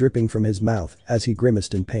 blood dripping from his mouth as he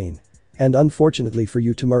grimaced in pain. And unfortunately for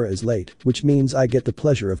you, Tamura is late, which means I get the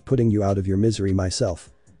pleasure of putting you out of your misery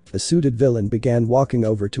myself. The suited villain began walking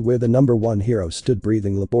over to where the #1 hero stood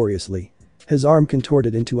breathing laboriously. His arm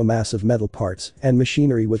contorted into a mass of metal parts and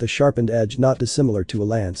machinery with a sharpened edge not dissimilar to a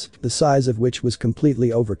lance, the size of which was completely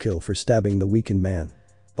overkill for stabbing the weakened man.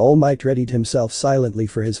 All Might readied himself silently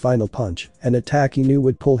for his final punch, an attack he knew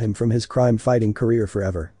would pull him from his crime-fighting career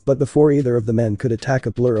forever, but before either of the men could attack,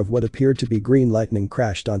 a blur of what appeared to be green lightning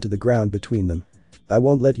crashed onto the ground between them. I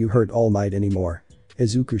won't let you hurt All Might anymore.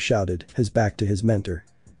 Izuku shouted, his back to his mentor.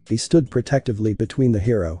 He stood protectively between the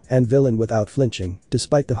hero and villain without flinching,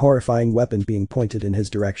 despite the horrifying weapon being pointed in his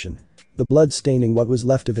direction. The blood staining what was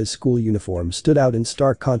left of his school uniform stood out in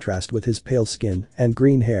stark contrast with his pale skin and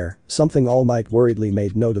green hair, something All Might worriedly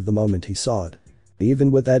made note of the moment he saw it.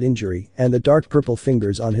 Even with that injury and the dark purple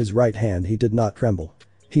fingers on his right hand, he did not tremble.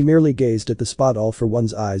 He merely gazed at the spot All For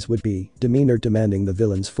One's eyes would be, demeanor demanding the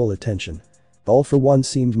villain's full attention. All For One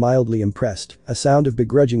seemed mildly impressed, a sound of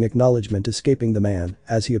begrudging acknowledgement escaping the man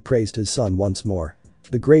as he appraised his son once more.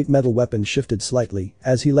 The great metal weapon shifted slightly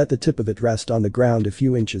as he let the tip of it rest on the ground a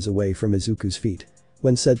few inches away from Izuku's feet.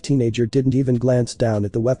 When said teenager didn't even glance down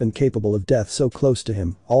at the weapon capable of death so close to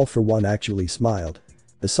him, All For One actually smiled.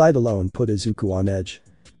 The sight alone put Izuku on edge.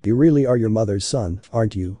 You really are your mother's son,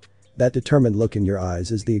 aren't you? That determined look in your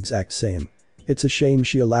eyes is the exact same. It's a shame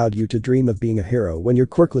she allowed you to dream of being a hero when your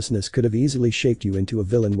quirklessness could have easily shaped you into a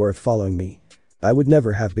villain worth following me. I would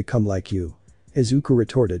never have become like you. Izuku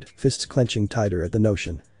retorted, fists clenching tighter at the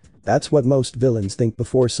notion. That's what most villains think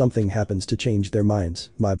before something happens to change their minds,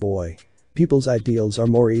 my boy. People's ideals are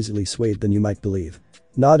more easily swayed than you might believe.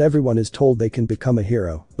 Not everyone is told they can become a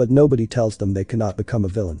hero, but nobody tells them they cannot become a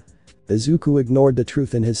villain. Izuku ignored the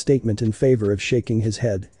truth in his statement in favor of shaking his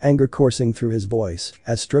head, anger coursing through his voice,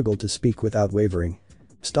 as struggled to speak without wavering.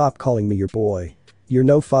 Stop calling me your boy. You're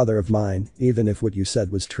no father of mine, even if what you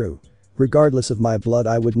said was true. Regardless of my blood,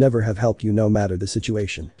 I would never have helped you no matter the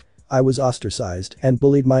situation. I was ostracized and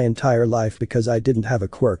bullied my entire life because I didn't have a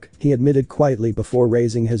quirk, he admitted quietly before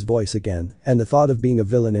raising his voice again, and the thought of being a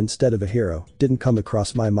villain instead of a hero didn't come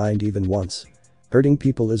across my mind even once. Hurting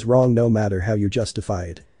people is wrong no matter how you justify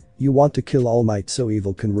it. You want to kill All Might so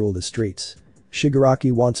evil can rule the streets.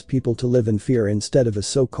 Shigaraki wants people to live in fear instead of a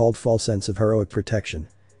so-called false sense of heroic protection.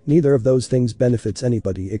 Neither of those things benefits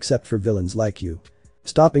anybody except for villains like you.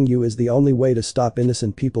 Stopping you is the only way to stop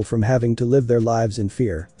innocent people from having to live their lives in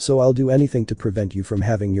fear, so I'll do anything to prevent you from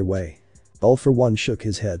having your way. All For One shook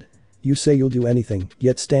his head. You say you'll do anything,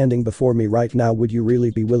 yet standing before me right now, would you really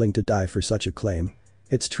be willing to die for such a claim?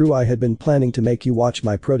 It's true, I had been planning to make you watch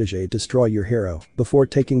my protege destroy your hero before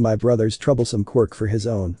taking my brother's troublesome quirk for his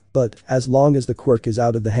own, but as long as the quirk is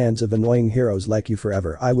out of the hands of annoying heroes like you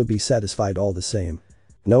forever, I would be satisfied all the same.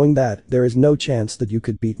 Knowing that, there is no chance that you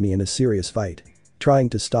could beat me in a serious fight. Trying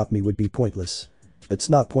to stop me would be pointless. It's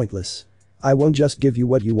not pointless. I won't just give you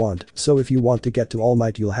what you want, so if you want to get to All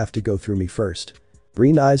Might you'll have to go through me first.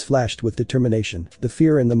 Green eyes flashed with determination, the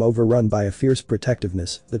fear in them overrun by a fierce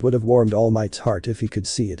protectiveness that would have warmed All Might's heart if he could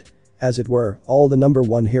see it. As it were, all the number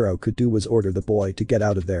one hero could do was order the boy to get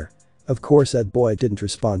out of there. Of course that boy didn't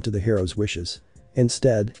respond to the hero's wishes.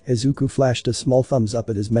 Instead, Izuku flashed a small thumbs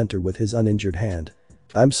up at his mentor with his uninjured hand.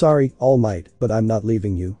 I'm sorry, All Might, but I'm not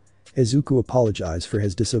leaving you. Izuku apologized for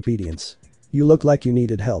his disobedience. You look like you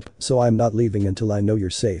needed help, so I'm not leaving until I know you're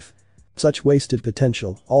safe. Such wasted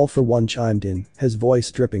potential, All For One chimed in, his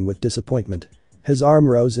voice dripping with disappointment. His arm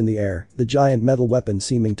rose in the air, the giant metal weapon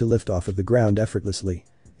seeming to lift off of the ground effortlessly.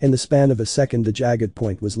 In the span of a second the jagged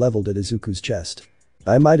point was leveled at Izuku's chest.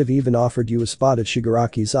 I might have even offered you a spot at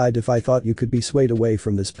Shigaraki's side if I thought you could be swayed away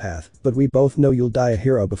from this path, but we both know you'll die a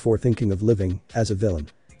hero before thinking of living as a villain.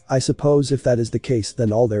 I suppose if that is the case,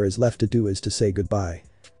 then all there is left to do is to say goodbye.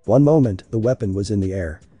 One moment, the weapon was in the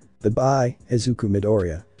air. Goodbye, Izuku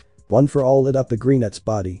Midoriya. One for All lit up the greenette's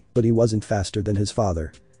body, but he wasn't faster than his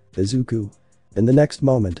father. Izuku. In the next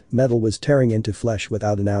moment, metal was tearing into flesh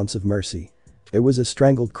without an ounce of mercy. There was a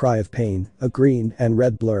strangled cry of pain, a green and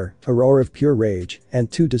red blur, a roar of pure rage,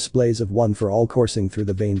 and two displays of One for All coursing through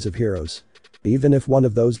the veins of heroes. Even if one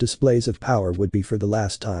of those displays of power would be for the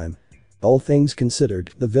last time. All things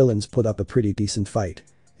considered, the villains put up a pretty decent fight.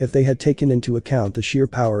 If they had taken into account the sheer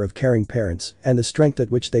power of caring parents and the strength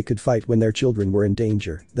at which they could fight when their children were in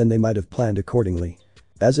danger, then they might have planned accordingly.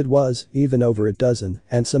 As it was, even over a dozen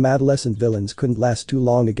and some adolescent villains couldn't last too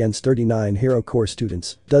long against 39 hero core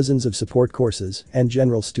students, dozens of support courses, and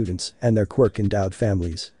general students and their quirk-endowed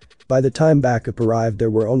families. By the time backup arrived,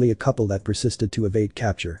 there were only a couple that persisted to evade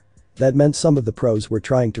capture. That meant some of the pros were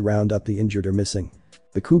trying to round up the injured or missing.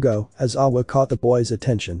 Bakugo, Aizawa caught the boys'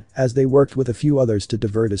 attention as they worked with a few others to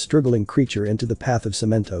divert a struggling creature into the path of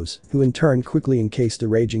Cementos, who in turn quickly encased the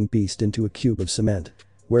raging beast into a cube of cement.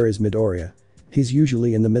 Where is Midoriya? He's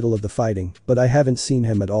usually in the middle of the fighting, but I haven't seen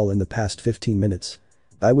him at all in the past 15 minutes.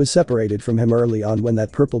 I was separated from him early on when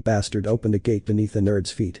that purple bastard opened a gate beneath the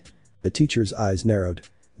nerd's feet. The teacher's eyes narrowed.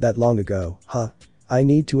 That long ago, huh? I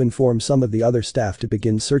need to inform some of the other staff to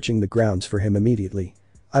begin searching the grounds for him immediately.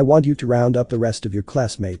 I want you to round up the rest of your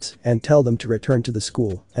classmates and tell them to return to the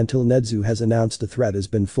school until Nedzu has announced the threat has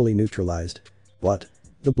been fully neutralized. What?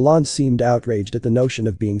 The blonde seemed outraged at the notion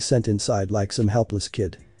of being sent inside like some helpless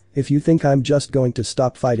kid. If you think I'm just going to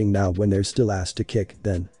stop fighting now when there's still ass to kick,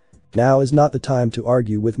 then now is not the time to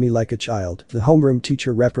argue with me like a child, the homeroom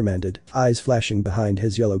teacher reprimanded, eyes flashing behind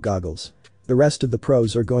his yellow goggles. The rest of the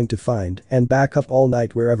pros are going to find and back up All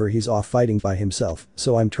Might wherever he's off fighting by himself,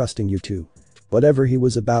 so I'm trusting you too. Whatever he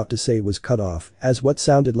was about to say was cut off as what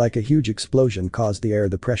sounded like a huge explosion caused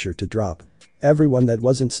the pressure to drop. Everyone that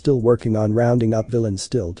wasn't still working on rounding up villains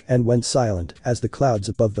stilled and went silent as the clouds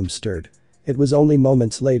above them stirred. It was only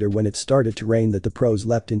moments later when it started to rain that the pros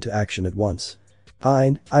leapt into action at once.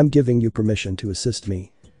 Fine, I'm giving you permission to assist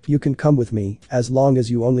me. You can come with me, as long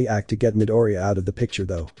as you only act to get Midoriya out of the picture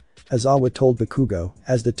though. Aizawa told Bakugo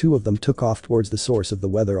as the two of them took off towards the source of the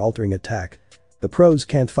weather-altering attack. The pros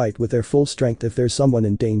can't fight with their full strength if there's someone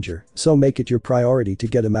in danger, so make it your priority to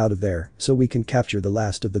get him out of there so we can capture the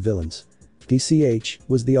last of the villains. DCH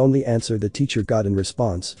was the only answer the teacher got in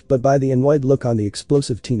response, but by the annoyed look on the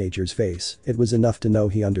explosive teenager's face, it was enough to know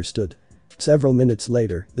he understood. Several minutes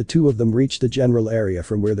later, the two of them reached the general area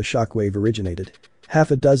from where the shockwave originated. Half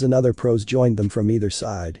a dozen other pros joined them from either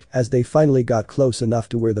side as they finally got close enough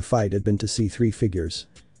to where the fight had been to see three figures.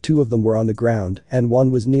 Two of them were on the ground and one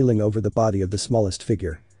was kneeling over the body of the smallest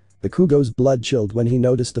figure. Bakugo's blood chilled when he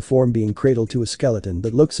noticed the form being cradled to a skeleton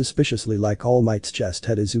that looked suspiciously like All Might's chest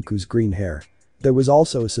had Izuku's green hair. There was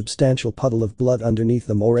also a substantial puddle of blood underneath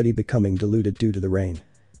them already becoming diluted due to the rain.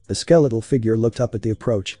 The skeletal figure looked up at the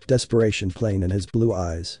approach, desperation plain in his blue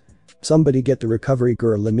eyes. "Somebody get the recovery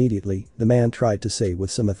girl immediately," the man tried to say with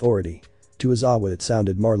some authority. To Aizawa it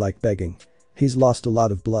sounded more like begging. "He's lost a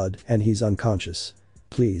lot of blood and he's unconscious.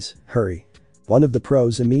 Please, hurry." One of the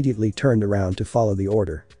pros immediately turned around to follow the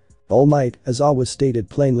order. "All Might," Aizawa stated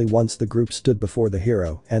plainly once the group stood before the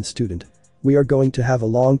hero and student. "We are going to have a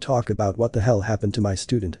long talk about what the hell happened to my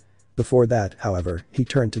student." Before that, however, he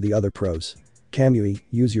turned to the other pros. "Kamui,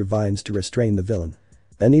 use your vines to restrain the villain.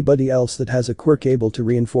 Anybody else that has a quirk able to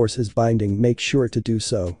reinforce his binding, make sure to do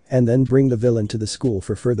so and then bring the villain to the school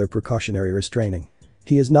for further precautionary restraining.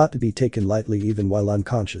 He is not to be taken lightly even while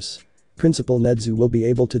unconscious. Principal Nedzu will be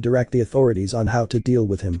able to direct the authorities on how to deal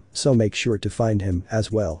with him, so make sure to find him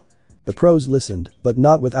as well." The pros listened, but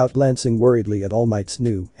not without glancing worriedly at All Might's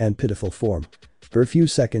new and pitiful form. For a few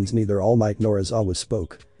seconds neither All Might nor Aizawa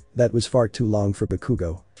spoke. That was far too long for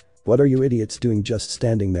Bakugo. "What are you idiots doing just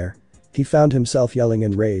standing there?" He found himself yelling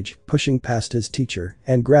in rage, pushing past his teacher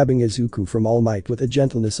and grabbing Izuku from All Might with a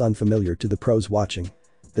gentleness unfamiliar to the pros watching.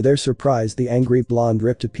 To their surprise, the angry blonde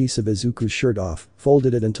ripped a piece of Izuku's shirt off,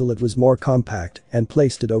 folded it until it was more compact and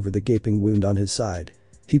placed it over the gaping wound on his side.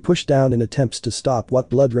 He pushed down in attempts to stop what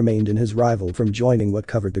blood remained in his rival from joining what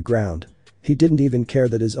covered the ground. He didn't even care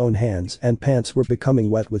that his own hands and pants were becoming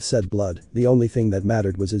wet with said blood, the only thing that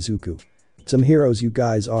mattered was Izuku. "Some heroes you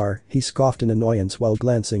guys are," he scoffed in annoyance while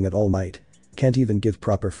glancing at All Might. "Can't even give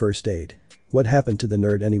proper first aid. What happened to the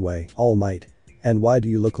nerd anyway, All Might? And why do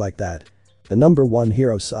you look like that?" The number one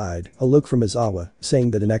hero sighed, a look from Aizawa,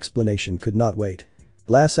 saying that an explanation could not wait.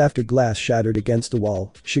 Glass after glass shattered against the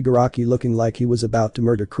wall, Shigaraki looking like he was about to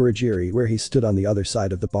murder Kurogiri where he stood on the other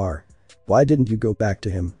side of the bar. "Why didn't you go back to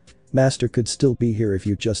him? Master could still be here if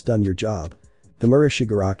you'd just done your job." "Tamura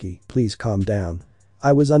Shigaraki, please calm down.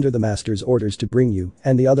 I was under the master's orders to bring you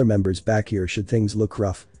and the other members back here should things look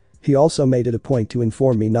rough. He also made it a point to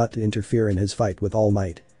inform me not to interfere in his fight with All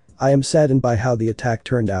Might. I am saddened by how the attack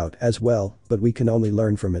turned out as well, but we can only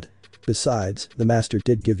learn from it. Besides, the master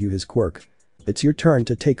did give you his quirk. It's your turn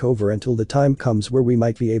to take over until the time comes where we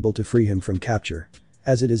might be able to free him from capture.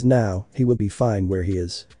 As it is now, he will be fine where he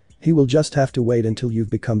is. He will just have to wait until you've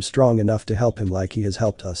become strong enough to help him like he has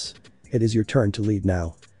helped us. It is your turn to lead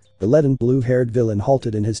now." The leaden blue-haired villain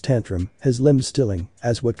halted in his tantrum, his limbs stilling,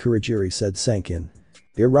 as what Kurogiri said sank in.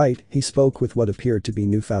 "You're right," he spoke with what appeared to be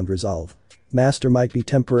newfound resolve. "Master might be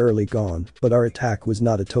temporarily gone, but our attack was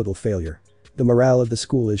not a total failure. The morale of the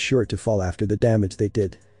school is sure to fall after the damage they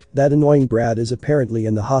did. That annoying Brad is apparently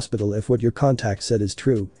in the hospital if what your contact said is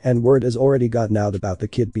true, and word has already gotten out about the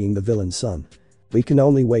kid being the villain's son. We can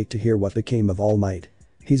only wait to hear what became of All Might.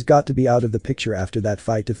 He's got to be out of the picture after that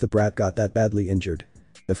fight if the brat got that badly injured."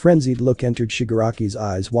 The frenzied look entered Shigaraki's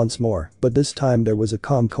eyes once more, but this time there was a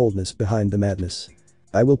calm coldness behind the madness.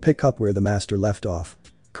 "I will pick up where the master left off.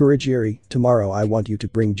 Kurogiri, tomorrow I want you to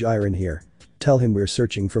bring Jiren here. Tell him we're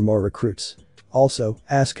searching for more recruits. Also,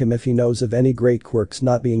 ask him if he knows of any great quirks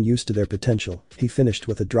not being used to their potential," he finished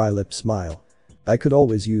with a dry-lipped smile. "I could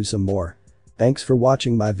always use some more." Thanks for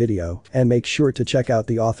watching my video and make sure to check out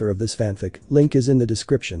the author of this fanfic, link is in the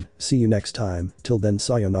description. See you next time, till then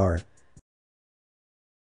sayonara.